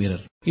face in the mirror.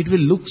 It will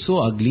look so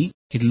ugly,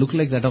 it will look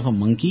like that of a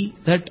monkey,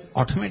 that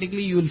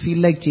automatically you will feel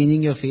like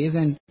changing your face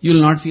and you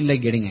will not feel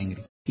like getting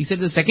angry. He said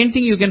the second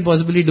thing you can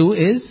possibly do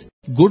is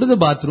go to the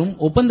bathroom,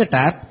 open the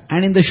tap,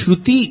 and in the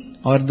Shruti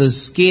or the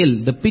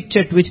scale, the pitch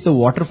at which the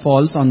water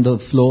falls on the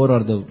floor or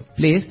the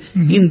place,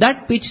 in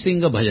that pitch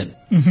sing a bhajan.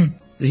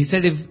 Mm-hmm. He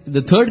said, if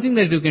the third thing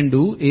that you can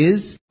do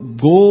is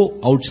go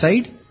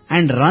outside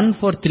and run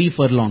for 3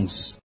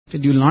 furlongs.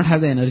 You will not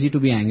have the energy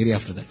to be angry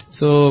after that.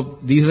 So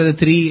these were the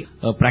 3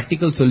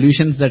 practical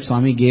solutions that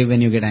Swami gave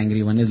when you get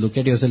angry. One is look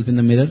at yourself in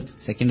the mirror.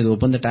 Second is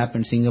open the tap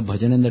and sing a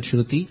bhajan in that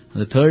Shruti.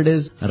 The third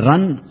is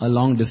run a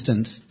long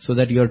distance so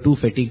that you are too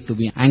fatigued to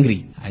be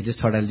angry. I just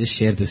thought I'll just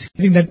share this.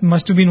 I think that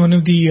must have been one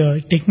of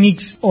the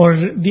techniques or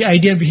the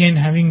idea behind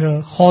having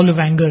a hall of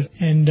anger.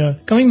 And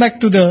coming back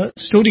to the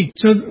story,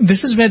 so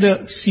this is where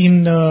the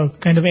scene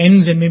kind of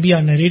ends, and maybe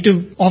our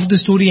narrative of the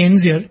story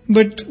ends here.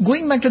 But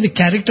going back to the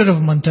character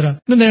of Manthara,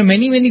 there are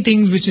many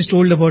things which is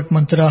told about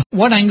Manthara.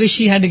 What anger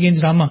she had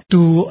against Rama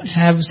to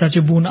have such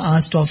a boon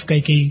asked of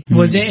Kaikeyi.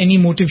 Was there any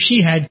motive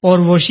she had,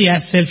 or was she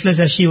as selfless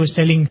as she was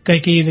telling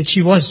Kaikeyi that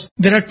she was?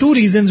 There are 2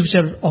 reasons which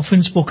are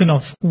often spoken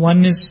of.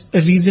 One is a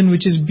reason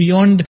which is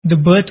beyond the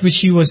birth which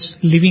she was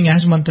living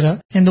as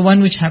Manthara, and the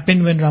one which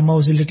happened when Rama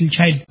was a little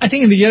child. I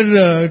think in the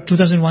year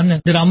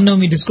 2001, the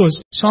Ramanavami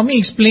discourse, Swami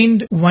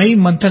explained why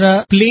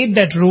Manthara played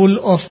that role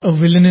of a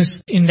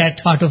villainess in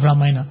that part of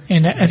Ramayana.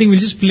 And I think we'll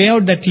just play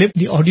out that clip.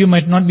 The audio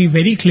might not not be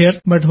very clear,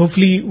 but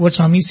hopefully what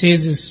Swami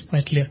says is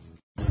quite clear.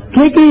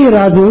 Kekaya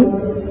Raju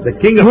The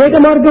king of వేట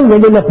మార్గం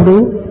వెళ్ళినప్పుడు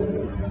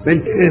when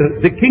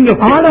the king of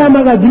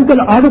ఆడామగా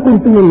జింకలు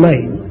ఆడుకుంటూ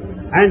ఉన్నాయి.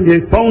 and they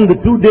found the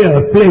two deer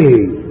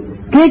playing,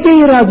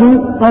 Kekaya రాజు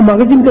ఆ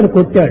మగ జింకను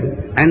కొట్టాడు.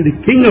 and the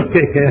king of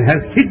Keke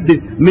has hit the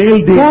male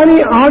deer. కానీ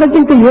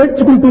ఆడజింక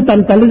ఏడ్చుకుంటూ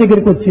తన తల్లి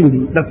దగ్గరికి వచ్చింది.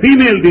 The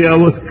female deer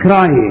was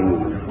crying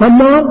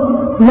అమ్మా,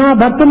 నా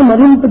భర్తను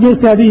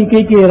మరణింపజేశాడు ఈ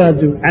కేకేయ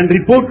రాజు, and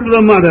reported to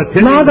the mother,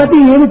 నా గతి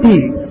ఏమిటి?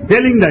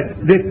 telling that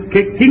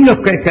the king of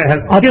Keke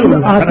has killed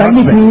అప్పుడు ఆ her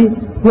తల్లికి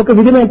husband. ఒక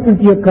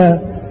విధమైనటువంటి యొక్క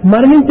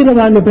మరణించిన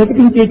వారిని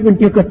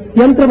బ్రతికించేటువంటి యొక్క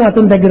యంత్రం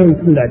అతని దగ్గర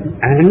ఉంటుండాలి.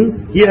 And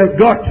he has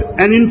got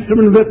an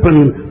instrument weapon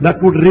that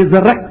would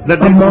resurrect the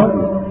dead అమ్మా,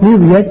 body.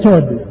 నీవు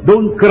ఏడ్చవద్దు,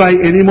 Don't cry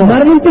anymore.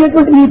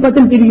 మరణించినటువంటి నీ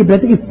పతిని తిరిగి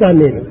బ్రతికిస్తాను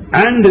నేను,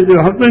 And the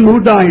husband who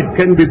died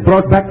can be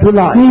brought back to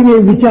life. నీవే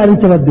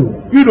విచారించవద్దు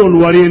You don't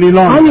worry any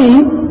longer. అని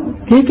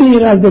కేకేయ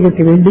రాజు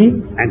దగ్గరికి వెళ్లి,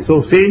 And so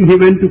saying, he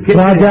went to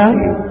Raja,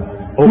 Keke.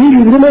 ఈ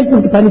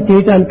విధమైనటువంటి పని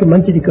చేయడానికి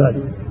మంచిది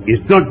కాదు.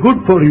 It's not good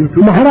for you to.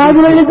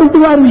 మహారాజులైనటువంటి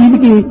వారు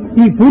వీరికి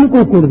ఈ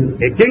పూనుకోకూడదు.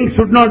 A king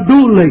should not do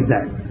like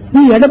that.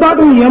 ఈ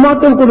ఎడబాటును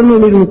ఏమాత్రం కూడా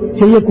మీరు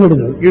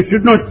చేయకూడదు. You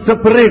should not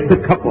separate the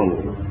couple.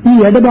 ఈ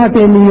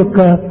ఎడబాటే మీ యొక్క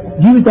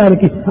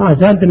జీవితానికి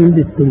అశాంతిని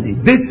అందిస్తుంది.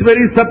 This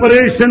very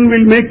separation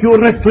will make you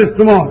restless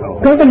tomorrow.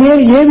 కనుక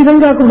నేను ఏ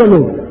విధంగా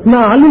కూడాను నా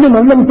అల్లుని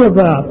మరణంతో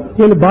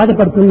నేను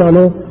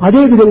బాధపడుతున్నానో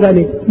అదే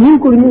విధంగానే నీవు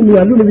కూడా నీ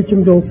అల్లుని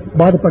విషయంలో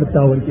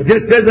బాధపడతావు అని చెప్పి.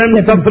 Just as I am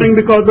suffering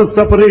because of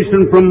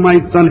separation from my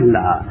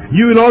son-in-law,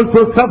 you will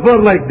also suffer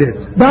like this.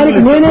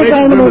 దానికి నేనే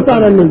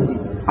కారణమవుతానని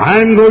I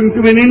am going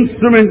to be an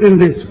instrument in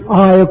this.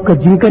 ఆ యొక్క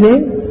జింకనే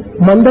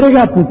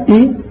మందరగా పుట్టి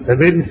The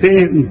very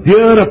same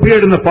deer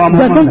appeared in the form of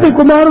Dasharatha man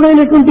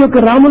కుమారుడైనటువంటి యొక్క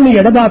రాముని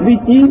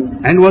ఎడబాపించి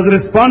and was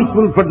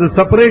responsible for the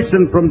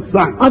separation from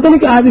son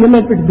అతనికి ఆ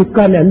విధమైనటువంటి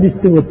దుఃఖాన్ని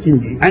అందిస్తూ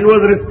వచ్చింది. and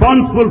was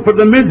responsible for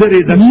the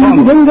misery that ఈ followed.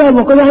 విధంగా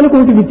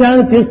ఒకదానికొకటి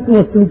విచారణ చేస్తూ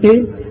వస్తుంటే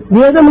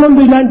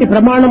వేదమునందు ఇలాంటి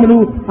ప్రమాణములు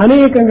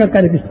అనేకంగా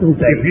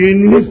కనిపిస్తుంటాయి. If you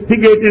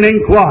investigate and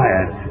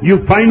inquire, you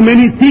find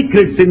many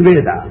secrets in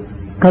Veda.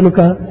 కనుక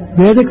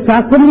వేద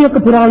శాస్త్రముల యొక్క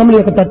పురాణముల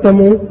యొక్క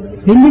తత్వము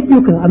రెండింటి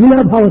యొక్క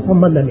అవినాభావ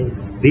సంబంధమే.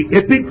 The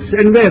epics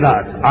and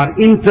Vedas are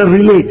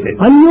interrelated.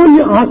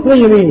 అన్యోన్య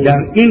ఆశ్రయమే. They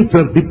are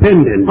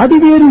interdependent. అది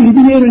వేరు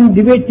ఇది వేరు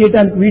డిబేట్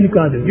చేయడానికి వీలు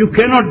కాదు. You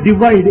cannot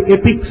divide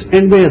epics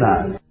and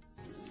Vedas.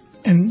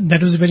 And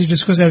that was the very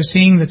discourse I was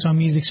saying that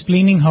Swami is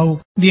explaining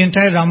how the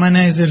entire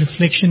Ramayana is a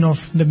reflection of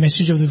the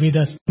message of the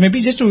Vedas.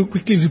 Maybe just to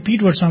quickly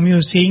repeat what Swami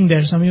was saying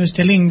there, Swami was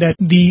telling that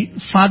the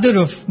father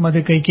of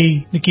Mother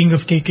Kaikeyi, the king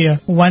of Kekeya,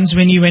 once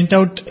when he went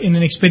out in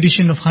an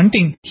expedition of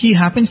hunting, he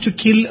happens to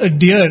kill a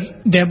deer,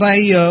 thereby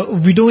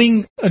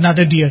widowing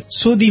another deer.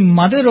 So the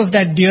mother of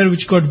that deer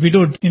which got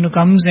widowed,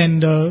 comes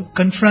and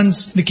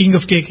confronts the king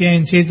of Kekeya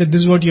and says that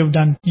this is what you have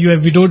done. You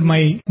have widowed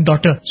my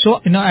daughter. So,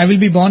 I will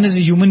be born as a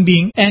human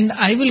being and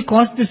I will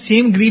cause the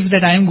same grief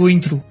that I am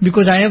going through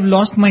because I have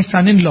lost my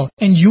son-in-law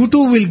and you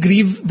too will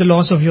grieve the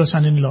loss of your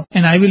son-in-law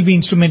and I will be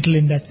instrumental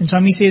in that. And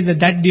Swami says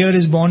that deer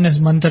is born as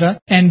Manthara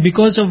and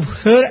because of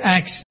her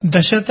acts,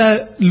 Dasharatha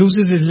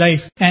loses his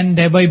life and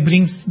thereby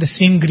brings the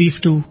same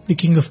grief to the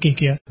king of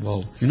Kekeya.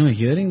 Wow.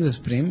 Hearing this,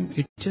 Prem,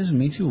 it just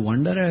makes you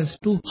wonder as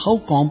to how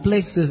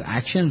complex this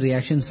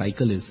action-reaction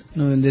cycle is.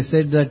 When they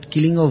said that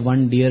killing of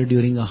one deer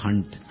during a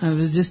hunt, I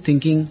was just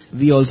thinking,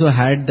 we also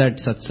had that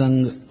satsang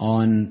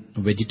on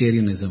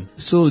vegetarianism.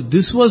 So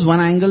this was one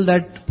angle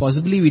that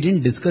possibly we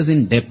didn't discuss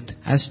in depth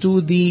as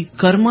to the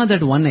karma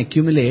that one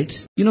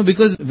accumulates.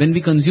 Because when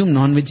we consume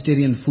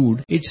non-vegetarian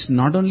food, it's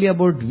not only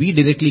about we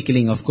directly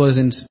killing. Of course,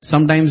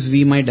 sometimes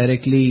we might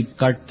directly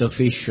cut the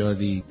fish or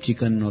the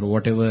chicken or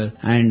whatever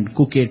and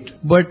cook it.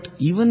 But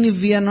even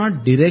if we are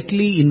not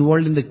directly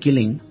involved in the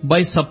killing,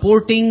 by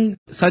supporting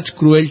such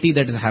cruelty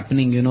that is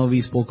happening,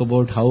 we spoke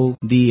about how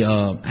the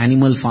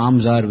animal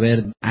farms are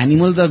where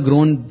animals are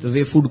grown the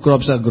way food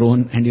crops are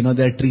grown and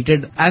they are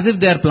treated as if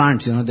they are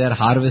plants, they are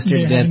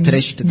harvested, they are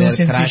threshed, they are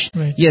crushed.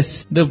 Right.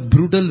 Yes, the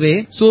brutal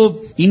way.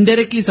 So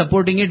indirectly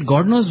supporting it,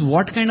 God knows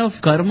what kind of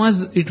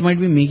karmas it might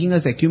be making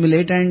us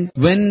accumulate, and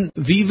when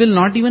we will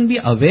not even be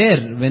aware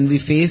when we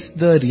face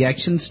the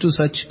reactions to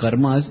such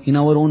karmas in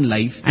our own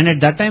life, and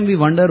at that time we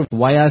wonder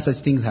why are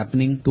such things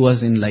happening to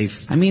us in life.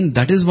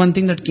 That is one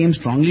thing that came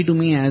strongly to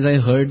me as I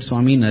heard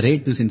Swami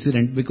narrate this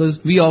incident, because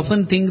we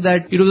often think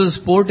that it was a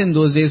sport in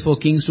those days for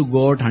kings to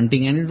go out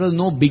hunting and it was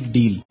no big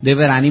deal. There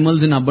were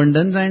animals in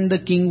abundance and the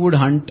king would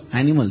hunt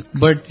animals.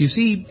 But you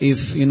see, if,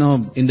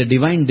 in the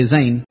divine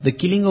design, the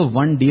killing of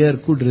one deer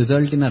could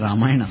result in a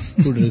Ramayana,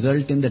 could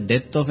result in the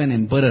death of an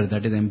emperor,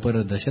 that is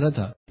Emperor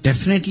Dasharatha.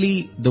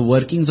 Definitely the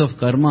workings of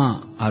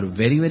karma are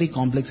very, very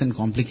complex and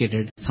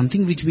complicated.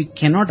 Something which we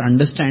cannot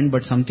understand,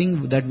 but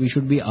something that we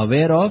should be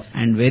aware of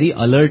and very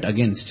alert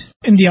against.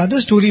 And the other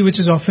story which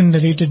is often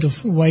narrated of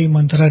why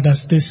Manthara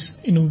does this,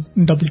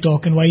 double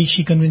talk, and why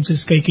she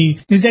convinces Kaikeyi,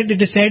 is that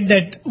it is said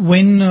that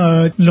when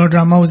Lord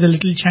Rama was a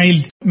little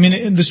child,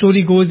 the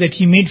story goes that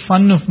he made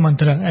fun of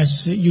Manthara.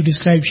 As you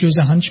described, she was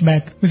a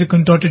hunchback with a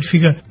contorted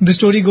figure. The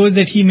story goes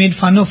that he made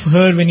fun of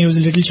her when he was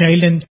a little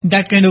child, and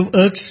that kind of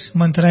irks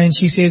Manthara, and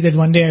she says that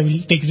one day I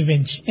will take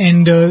revenge.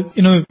 And,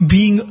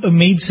 being a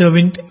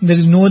maidservant, there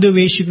is no other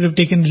way she could have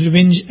taken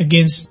revenge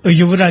against a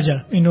Yuvaraja,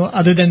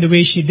 other than the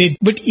way she did.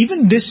 But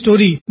even this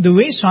story, the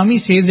way Swami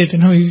says it,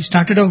 he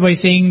started off by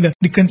saying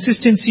the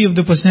consistency of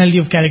the personality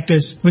of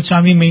characters, which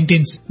Swami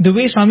maintains. The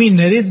way Swami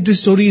narrates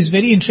this story is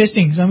very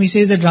interesting. Swami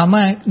says that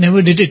Rama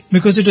never did it,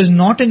 because it was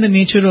not in the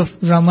nature of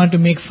Rama to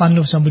make fun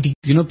of somebody.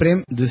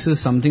 Prem, this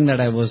is something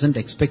that I wasn't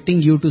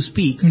expecting you to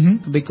speak,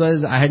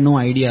 because I had no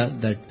idea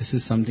that this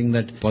is something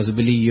that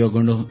possibly you're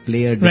going to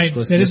play a discourse.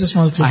 Right, there is a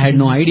small clip. I had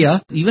no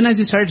idea. Even as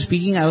you started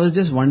speaking, I was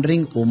just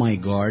wondering, oh my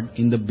God,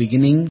 in the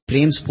beginning,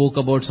 Prem spoke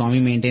about Swami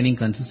maintaining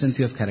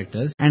consistency of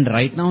characters, and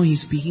right now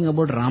he's speaking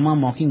about Rama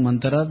mocking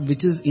Manthara,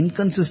 which is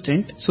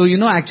inconsistent. So,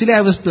 actually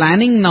I was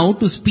planning now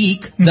to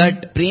speak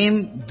that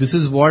Prem, this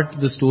is what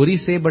the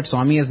stories say, but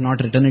Swami has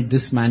not written it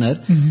this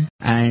manner.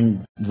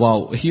 And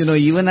wow,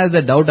 even as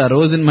the doubt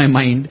arose in my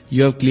mind,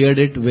 you have cleared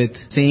it with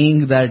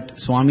saying that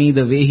Swami,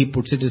 the way he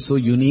puts it is so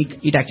unique.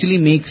 It actually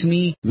makes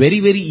me very,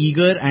 very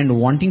eager and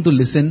wanting to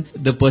listen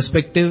the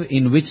perspective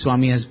in which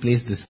Swami has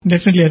placed this.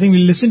 Definitely. I think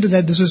we'll listen to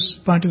that. This was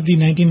part of the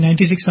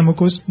 1996 Summer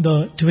Course,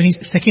 the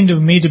 22nd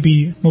of May to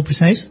be more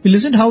precise. We'll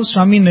listen to how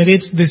Swami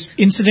narrates this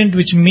incident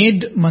which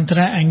made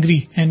Manthara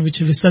angry and which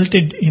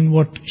resulted in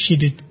what she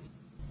did.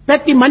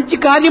 ప్రతి మంచి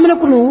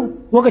కార్యమునకును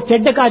ఒక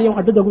చెడ్డ కార్యం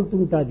అడ్డు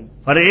తగులుతుంటుంది.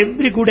 For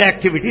every good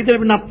activity there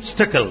will be an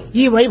obstacle.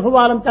 ఈ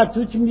వైభవాలంతా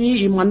చూచింది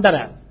ఈ మందర.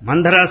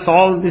 Mandara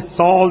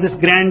saw this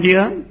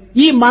grandeur.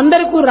 ఈ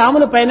మందరకు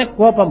రాముల పైన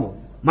కోపము.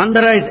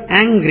 Mandara is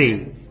angry.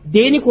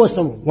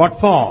 దేనికోసము? What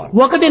for?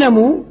 ఒక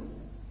దినము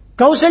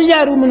కౌసల్య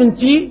రూము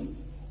నుంచి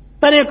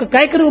తన యొక్క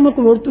కైక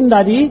రూముకు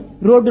వెళ్తున్నది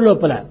రోడ్డు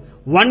లోపల.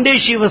 One day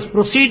she was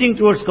proceeding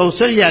towards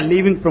Kausalya,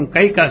 leaving from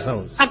Kaika's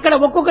house. అక్కడ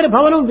ఒక్కొక్కరి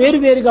భవనం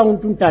వేరువేరుగా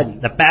ఉంటుంటాది.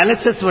 The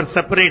palaces were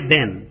separate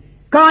then.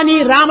 కానీ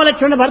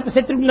రామలక్ష్మణ భరత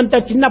శత్రుఘ్నులంతా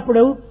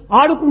చిన్నప్పుడు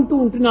ఆడుకుంటూ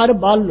ఉంటున్నారు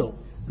బాల్లో.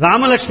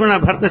 Rama, Lakshmana,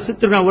 Bharata,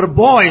 Shatrugna were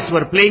boys who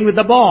were playing with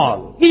the ball.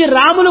 ఇది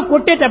రాములు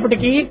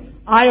కొట్టేటప్పటికి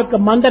ఆ యొక్క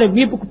మందర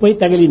వీపుకు పోయి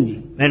తగిలింది.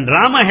 When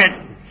Rama had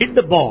hit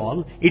the ball,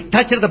 it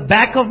touched the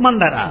back of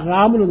Mandara.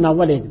 Ramulu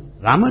నవ్వలేదు.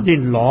 Rama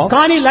didn't laugh.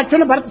 కానీ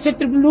లక్ష్మణ భరత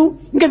శత్రుఘ్నులు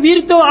ఇంకా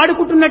వీరితో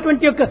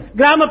ఆడుకుంటున్నటువంటి యొక్క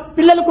గ్రామ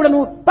పిల్లలు కూడాను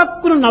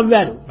పక్కును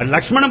నవ్వారు. But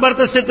Lakshmana,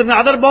 Bharata, Shatrugna,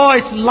 other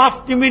boys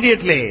laughed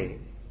immediately.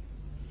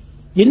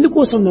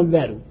 ఎందుకోసం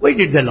నవ్వారు? Why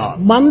did they laugh?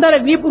 మందర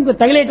వీపుకు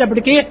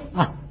తగిలేటప్పటికి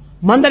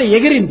మందర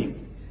ఎగిరింది.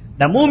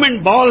 The moment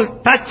ball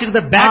touched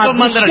the back of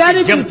Mandara,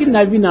 she jumped.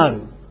 నవ్వినారు.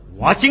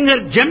 Watching her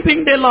jumping,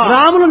 they laughed.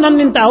 Ramulu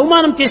నన్ను ఇంత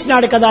అవమానం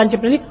చేసినాడు కదా అని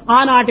చెప్పి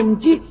ఆనాటి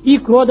నుంచి ఈ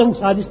క్రోధం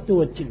సాధిస్తూ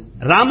వచ్చింది.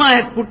 Rama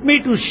has put me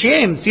to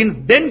shame. Since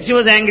then she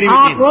was angry ఆ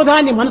with him.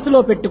 క్రోధాన్ని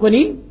మనసులో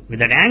పెట్టుకొని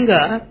With that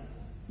anger,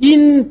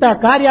 ఇంత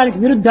కార్యానికి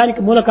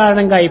విరుద్ధానికి మూల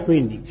కారణంగా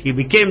అయిపోయింది. he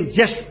became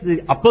just the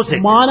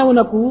opposite.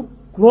 మానవునకు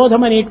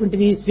క్రోధం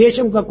అనేటువంటిది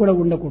శేషంగా కూడా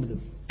ఉండకూడదు.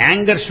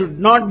 Anger should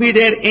not be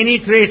there any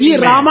trace ఈ in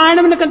man.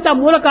 రామాయణమునకంతా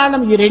మూల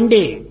కారణం ఈ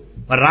రెండే.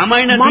 For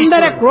Ramayana,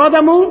 మందర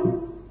క్రోధము,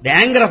 the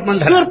anger of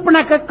Mandara,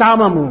 Shurpanakha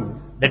కామము.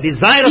 the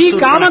desire of ఈ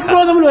Surpanakha.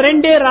 కామక్రోధములు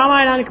రెండే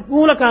రామాయణానికి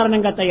మూల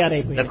కారణంగా The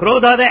తయారైపోయాయి.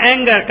 krodha, the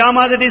anger,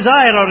 kama, the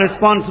desire are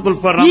responsible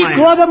for ఈ Ramayana.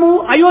 క్రోధము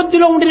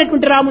అయోధ్యలో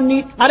ఉండినటువంటి రాముణ్ణి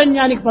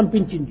అరణ్యానికి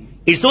పంపించింది.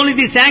 It's only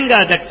this anger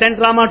that sent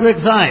Rama to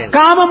exile.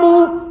 కామము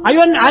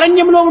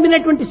అరణ్యంలో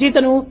ఉండినటువంటి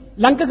సీతను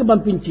లంకకు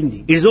పంపించింది.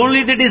 It's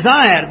only the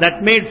desire that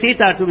made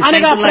Sita to be sent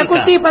అనగా to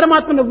ప్రకృతి Lanka.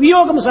 పరమాత్మను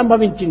వియోగము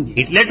సంభవించింది.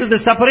 It led to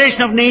the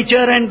separation of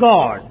nature and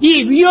God. ఈ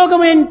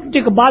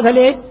వియోగమైనటువంటి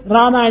బాధలే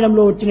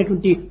రామాయణంలో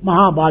వచ్చినటువంటి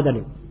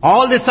మహాబాధలు.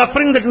 All the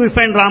suffering that we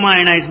find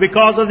Ramayana is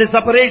because of the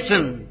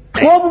separation.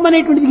 కోపం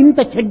అనేటువంటిది ఇంత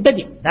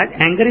చెడ్డది. That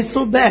anger is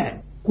so bad.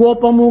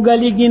 కోపము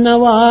గలిగిన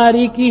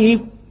వారికి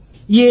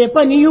ఏ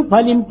పనియు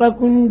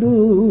ఫలింపకుండు,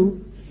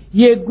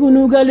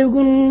 ఎగ్గును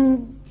గలుగున్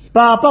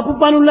పాపపు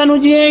పనులను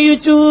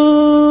చేయుచు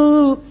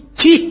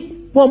చి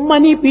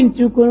పొమ్మని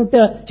పించుకొనుట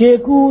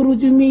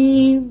చేకూరుజుమి.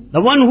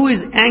 The one who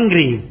is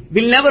angry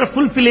will never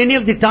fulfill any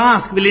of the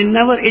task, will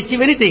never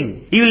achieve anything.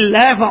 He will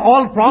have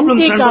all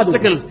problems and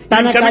obstacles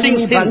in committing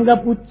sins.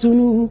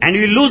 భంగపుచ్చును, And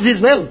he will lose his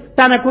wealth.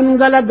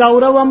 తనకుంగల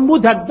గౌరవంబు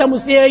దగ్ధము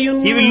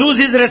చేయును, He will lose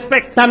his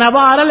respect. తన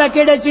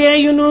వారలకెడ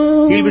చేయును,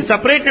 He will be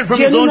separated from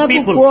his own చెడునకు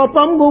people.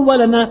 కోపంబు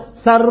వలన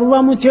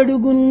సర్వము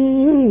చెడుగున్.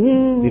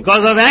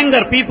 Because of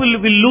anger, people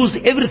will lose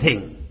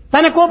everything.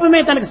 తన కోపమే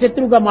తనకు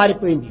శత్రువుగా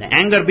మారిపోయింది. The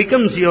anger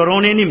becomes your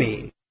own enemy.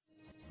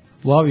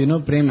 Wow,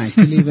 Prem,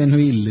 actually when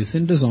we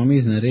listen to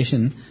Swami's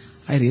narration,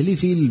 I really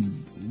feel,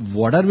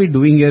 what are we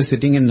doing here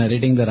sitting and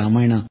narrating the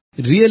Ramayana?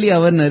 Really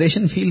our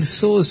narration feels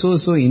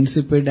so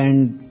insipid and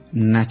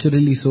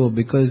Naturally so,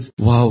 because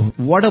wow,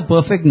 what a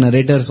perfect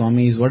narrator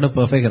Swami is, what a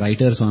perfect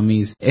writer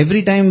Swami is.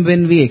 Every time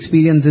when we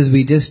experience this,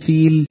 we just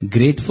feel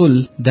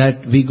grateful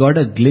that we got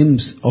a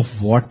glimpse of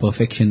what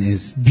perfection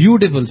is.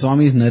 Beautiful,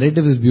 Swami's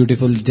narrative is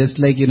beautiful, just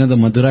like the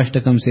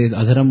Madhurashtakam says,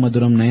 Adharam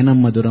Madhuram,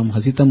 Nayanam Madhuram,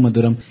 Hasitam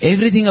Madhuram.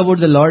 Everything about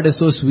the Lord is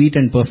so sweet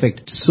and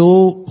perfect.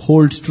 So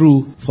holds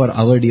true for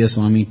our dear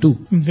Swami too.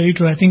 Very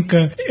true. I think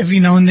every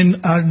now and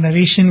then our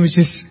narration, which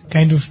is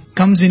kind of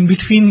comes in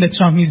between that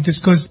Swami's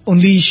discourse,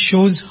 only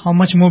shows how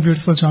much more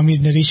beautiful Swami's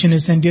narration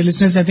is. And dear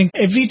listeners, I think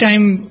every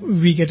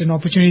time we get an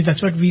opportunity,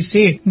 that's what we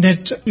say,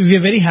 that we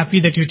are very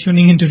happy that you're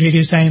tuning into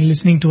Radio Sai and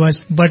listening to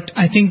us. But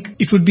I think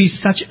it would be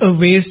such a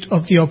waste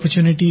of the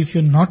opportunity if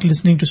you're not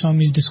listening to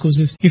Swami's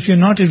discourses, if you're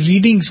not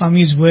reading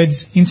Swami's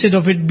words, instead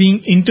of it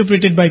being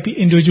interpreted by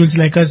individuals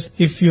like us,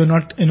 if you're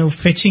not,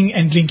 fetching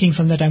and drinking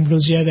from that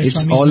ambrosia that it's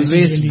Swami's always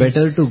really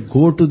better is. to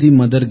go to the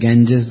Mother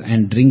Ganges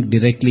and drink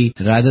directly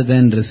rather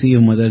than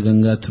receive Mother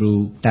Ganga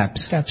through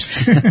taps.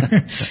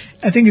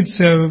 I think it's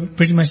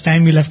pretty much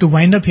time we'll have to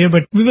wind up here,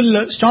 but we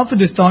will stop with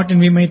this thought and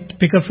we might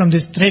pick up from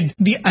this thread.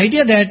 The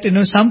idea that,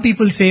 some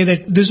people say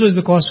that this was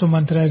the cause for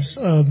Manthara's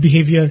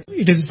behavior.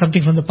 It is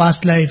something from the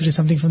past life, it is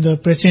something from the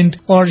present,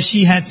 or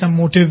she had some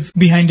motive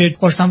behind it,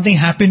 or something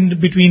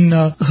happened between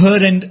her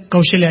and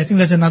Kaushalya. I think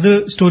that's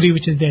another story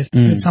which is there.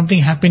 That something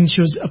happened,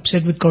 she was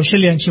upset with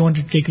Kaushalya and she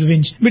wanted to take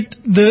revenge. But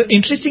the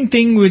interesting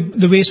thing with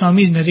the way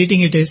Swami is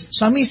narrating it is,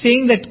 Swami is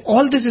saying that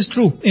all this is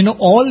true.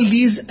 All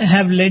these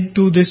have led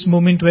to this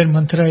moment where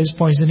Manthara is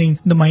poisoning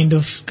the mind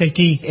of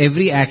Kaikeyi.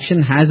 Every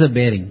action has a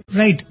bearing.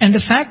 Right. And the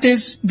fact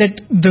is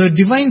that the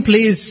divine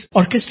play is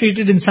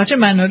orchestrated in such a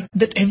manner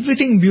that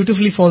everything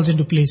beautifully falls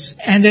into place.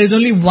 And there is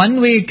only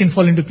one way it can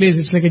fall into place.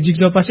 It's like a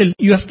jigsaw puzzle.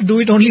 You have to do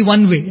it only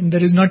one way. And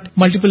there is not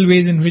multiple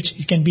ways in which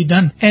it can be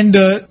done. And,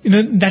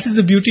 that is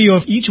the beauty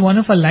of each one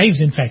of our lives,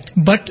 in fact.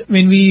 But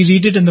when we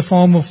read it in the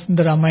form of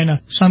the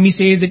Ramayana, Swami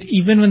says that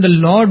even when the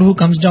Lord who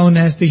comes down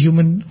as the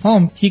human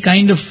form, he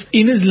kind of,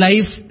 in his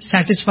life,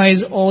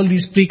 satisfies all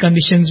these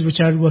preconditions which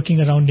are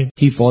working around him.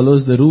 He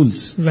follows the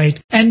rules. Right.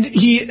 And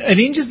he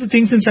arranges the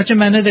things in such a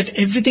manner that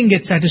everything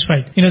gets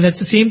satisfied. That's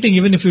the same thing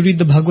even if you read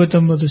the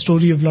Bhagavatam or the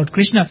story of Lord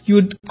Krishna. You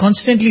would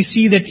constantly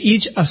see that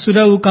each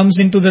Asura who comes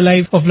into the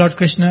life of Lord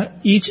Krishna,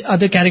 each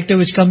other character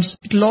which comes,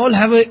 it will all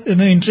have a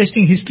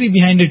interesting history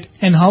behind it,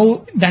 and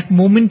how that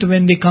moment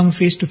when they come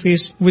face to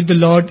face with the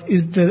Lord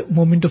is the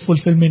moment of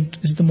fulfillment,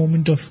 is the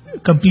moment of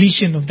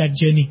completion of that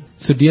journey.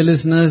 So dear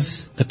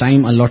listeners, the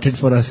time allotted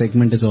for our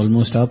segment is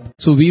almost up.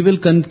 So we will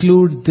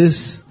conclude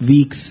this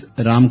week's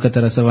Ramkatha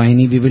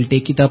Rasavahini. We will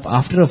take it up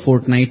after a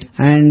fortnight,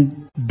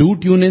 and do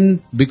tune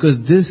in, because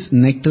this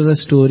Nectara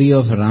story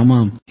of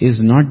Rama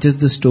is not just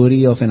the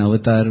story of an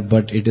avatar,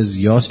 but it is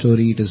your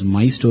story, it is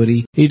my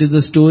story. It is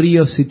the story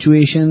of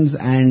situations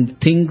and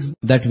things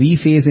that we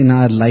face in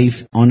our life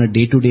on a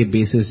day-to-day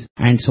basis.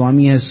 And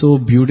Swami has so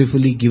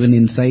beautifully given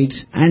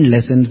insights and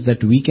lessons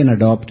that we can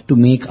adopt to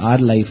make our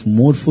life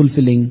more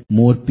fulfilling,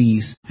 more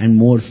peace, and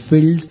more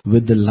filled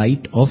with the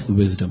light of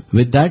wisdom.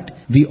 With that,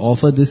 we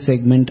offer this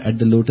segment at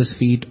the lotus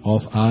feet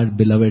of our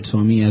beloved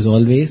Swami as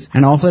always,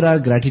 and offer our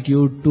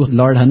gratitude to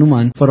Lord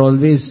Hanuman for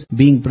always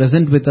being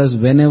present with us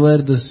whenever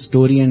the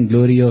story and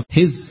glory of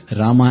his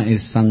Rama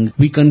is sung.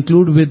 We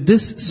conclude with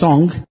this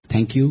song.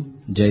 Thank you.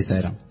 Jai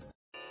Sai Ram.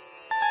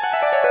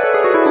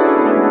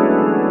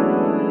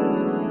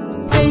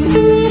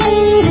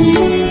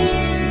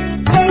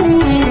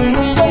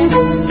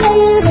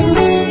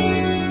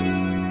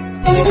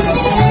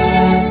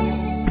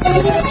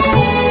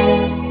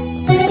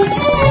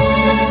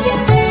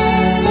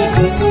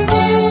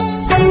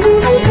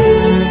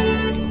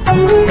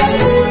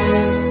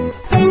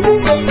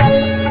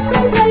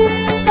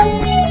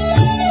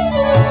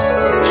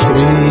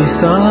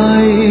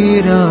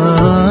 Sai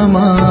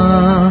Rama,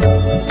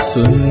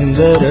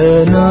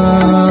 Sundara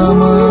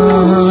Nama.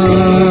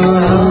 Shri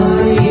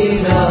Sai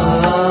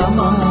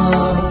Rama,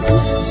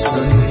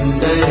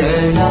 Sundara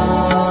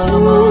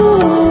Nama.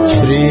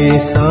 Shri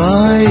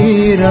Sai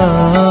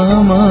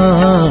Rama,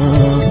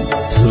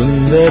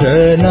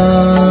 Sundara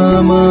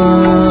Nama.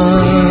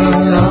 Shri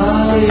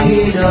Sai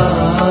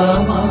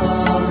Rama,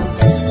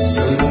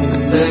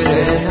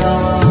 Sundara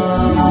Nama.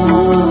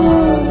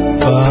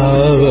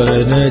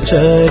 Pavan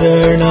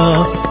Charana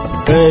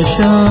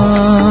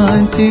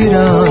Prashanti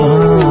Rama.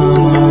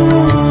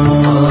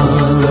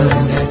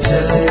 Pavan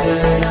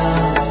Charana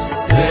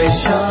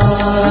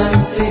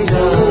Prashanti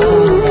Rama.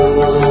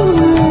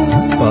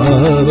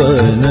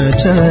 Pavan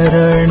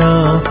Charana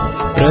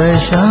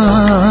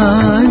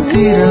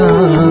Prashanti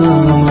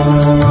Rama.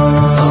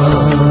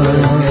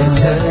 Pavan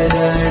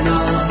Charana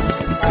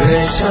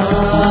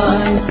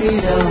Prashanti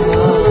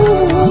Rama.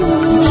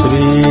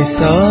 Shri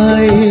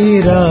Sai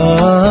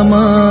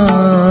Rama,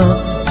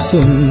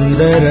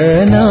 Sundara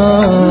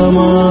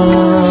Nama.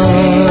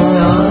 Shri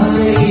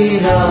Sai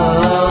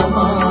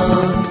Rama,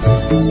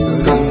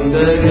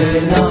 Sundara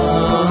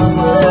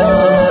Nama.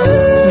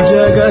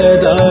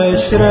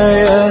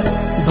 Jagadashraya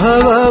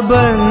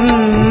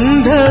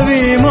Bhavabandha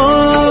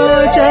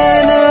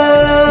Vimochana.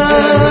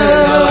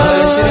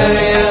 Jagadashraya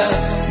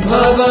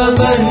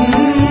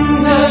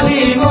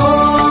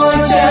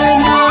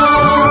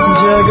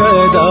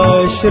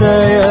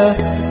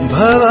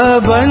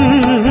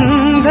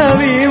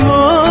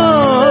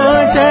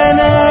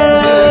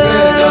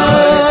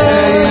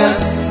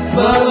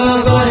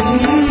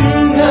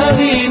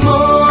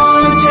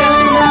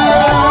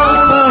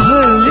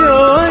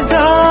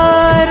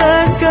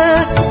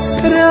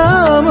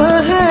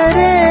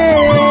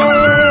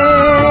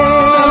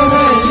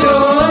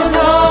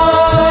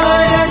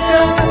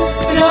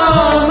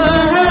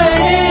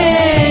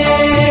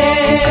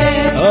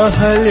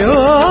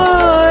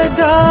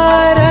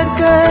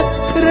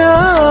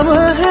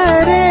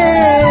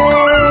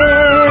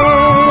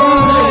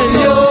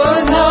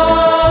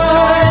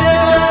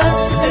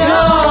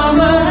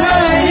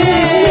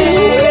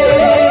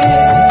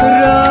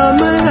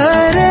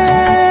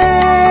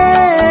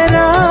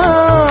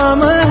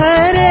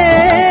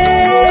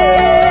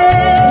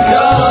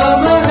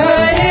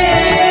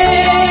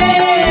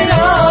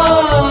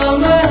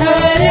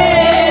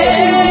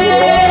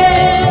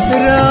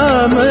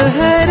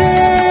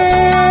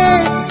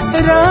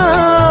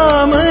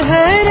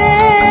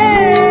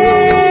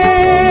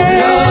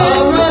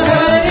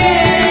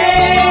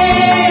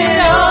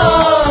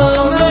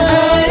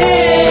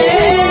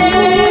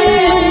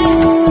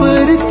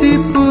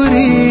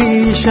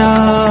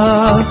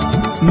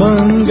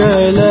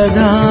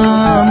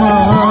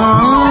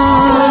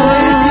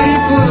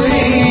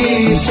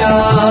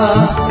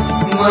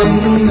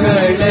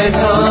मङ्गलधामा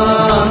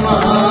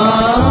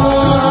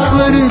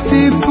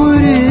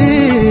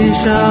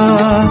वर्तिपुरेशा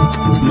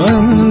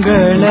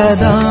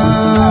मङ्गलधामा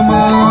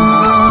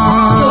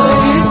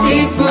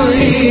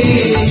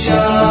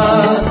वर्तिपुरेशा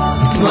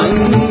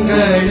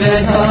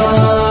मङ्गलधामा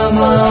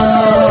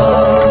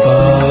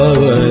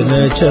पावन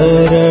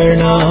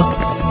चरणा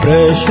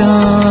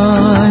प्रशान्तिरामा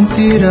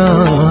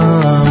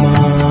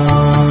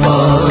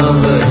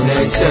पावन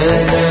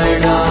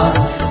चरणा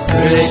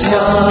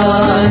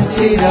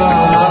प्रशान्तिरामा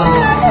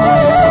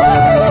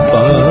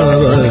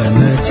पावन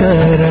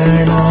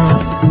चरणा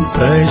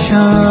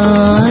प्रशान्तिरामा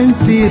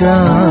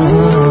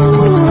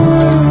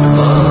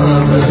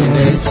पावन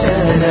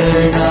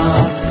चरणा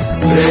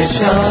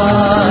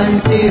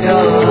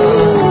प्रशान्तिरामा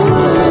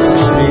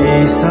श्री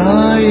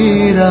साई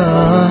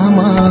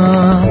रामा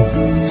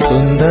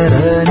सुंदर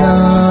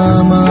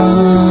नामा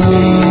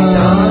श्री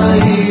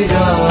साई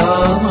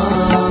रामा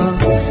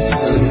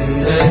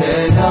सुंदर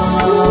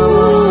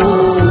नामा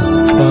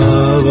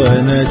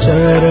पावन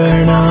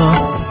चरणा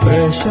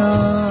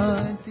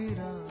प्रशान्ति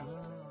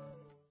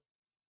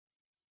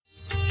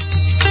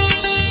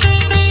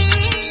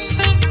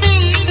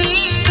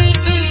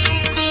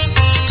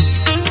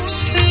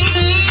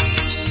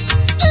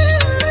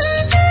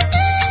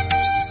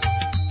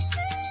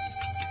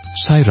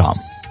Sai Ram.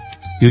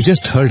 You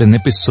just heard an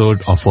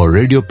episode of our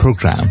radio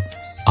program,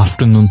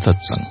 Afternoon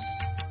Satsang.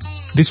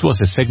 This was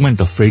a segment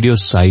of Radio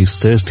Sai's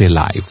Thursday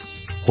Live,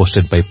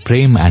 hosted by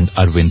Prem and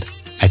Arvind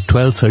at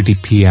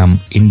 12:30 p.m.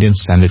 Indian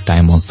Standard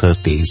Time on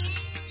Thursdays,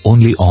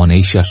 only on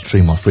Asia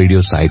stream of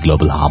Radio Sai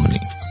Global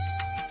Harmony.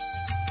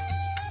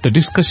 The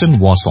discussion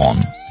was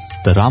on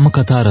the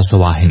Ramakatha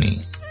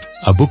Rasavahini,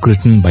 a book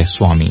written by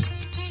Swami,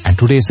 and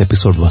today's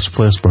episode was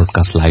first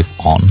broadcast live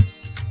on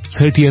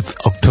 30th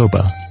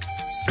October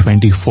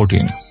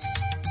 2014.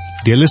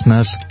 Dear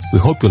listeners, we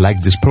hope you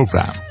like this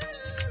program.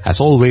 As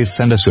always,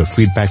 send us your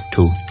feedback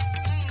to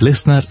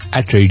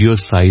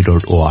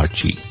listener@radiosai.org.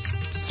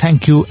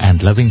 Thank you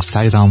and loving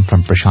Sai Ram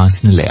from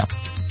Prashant Nilayam.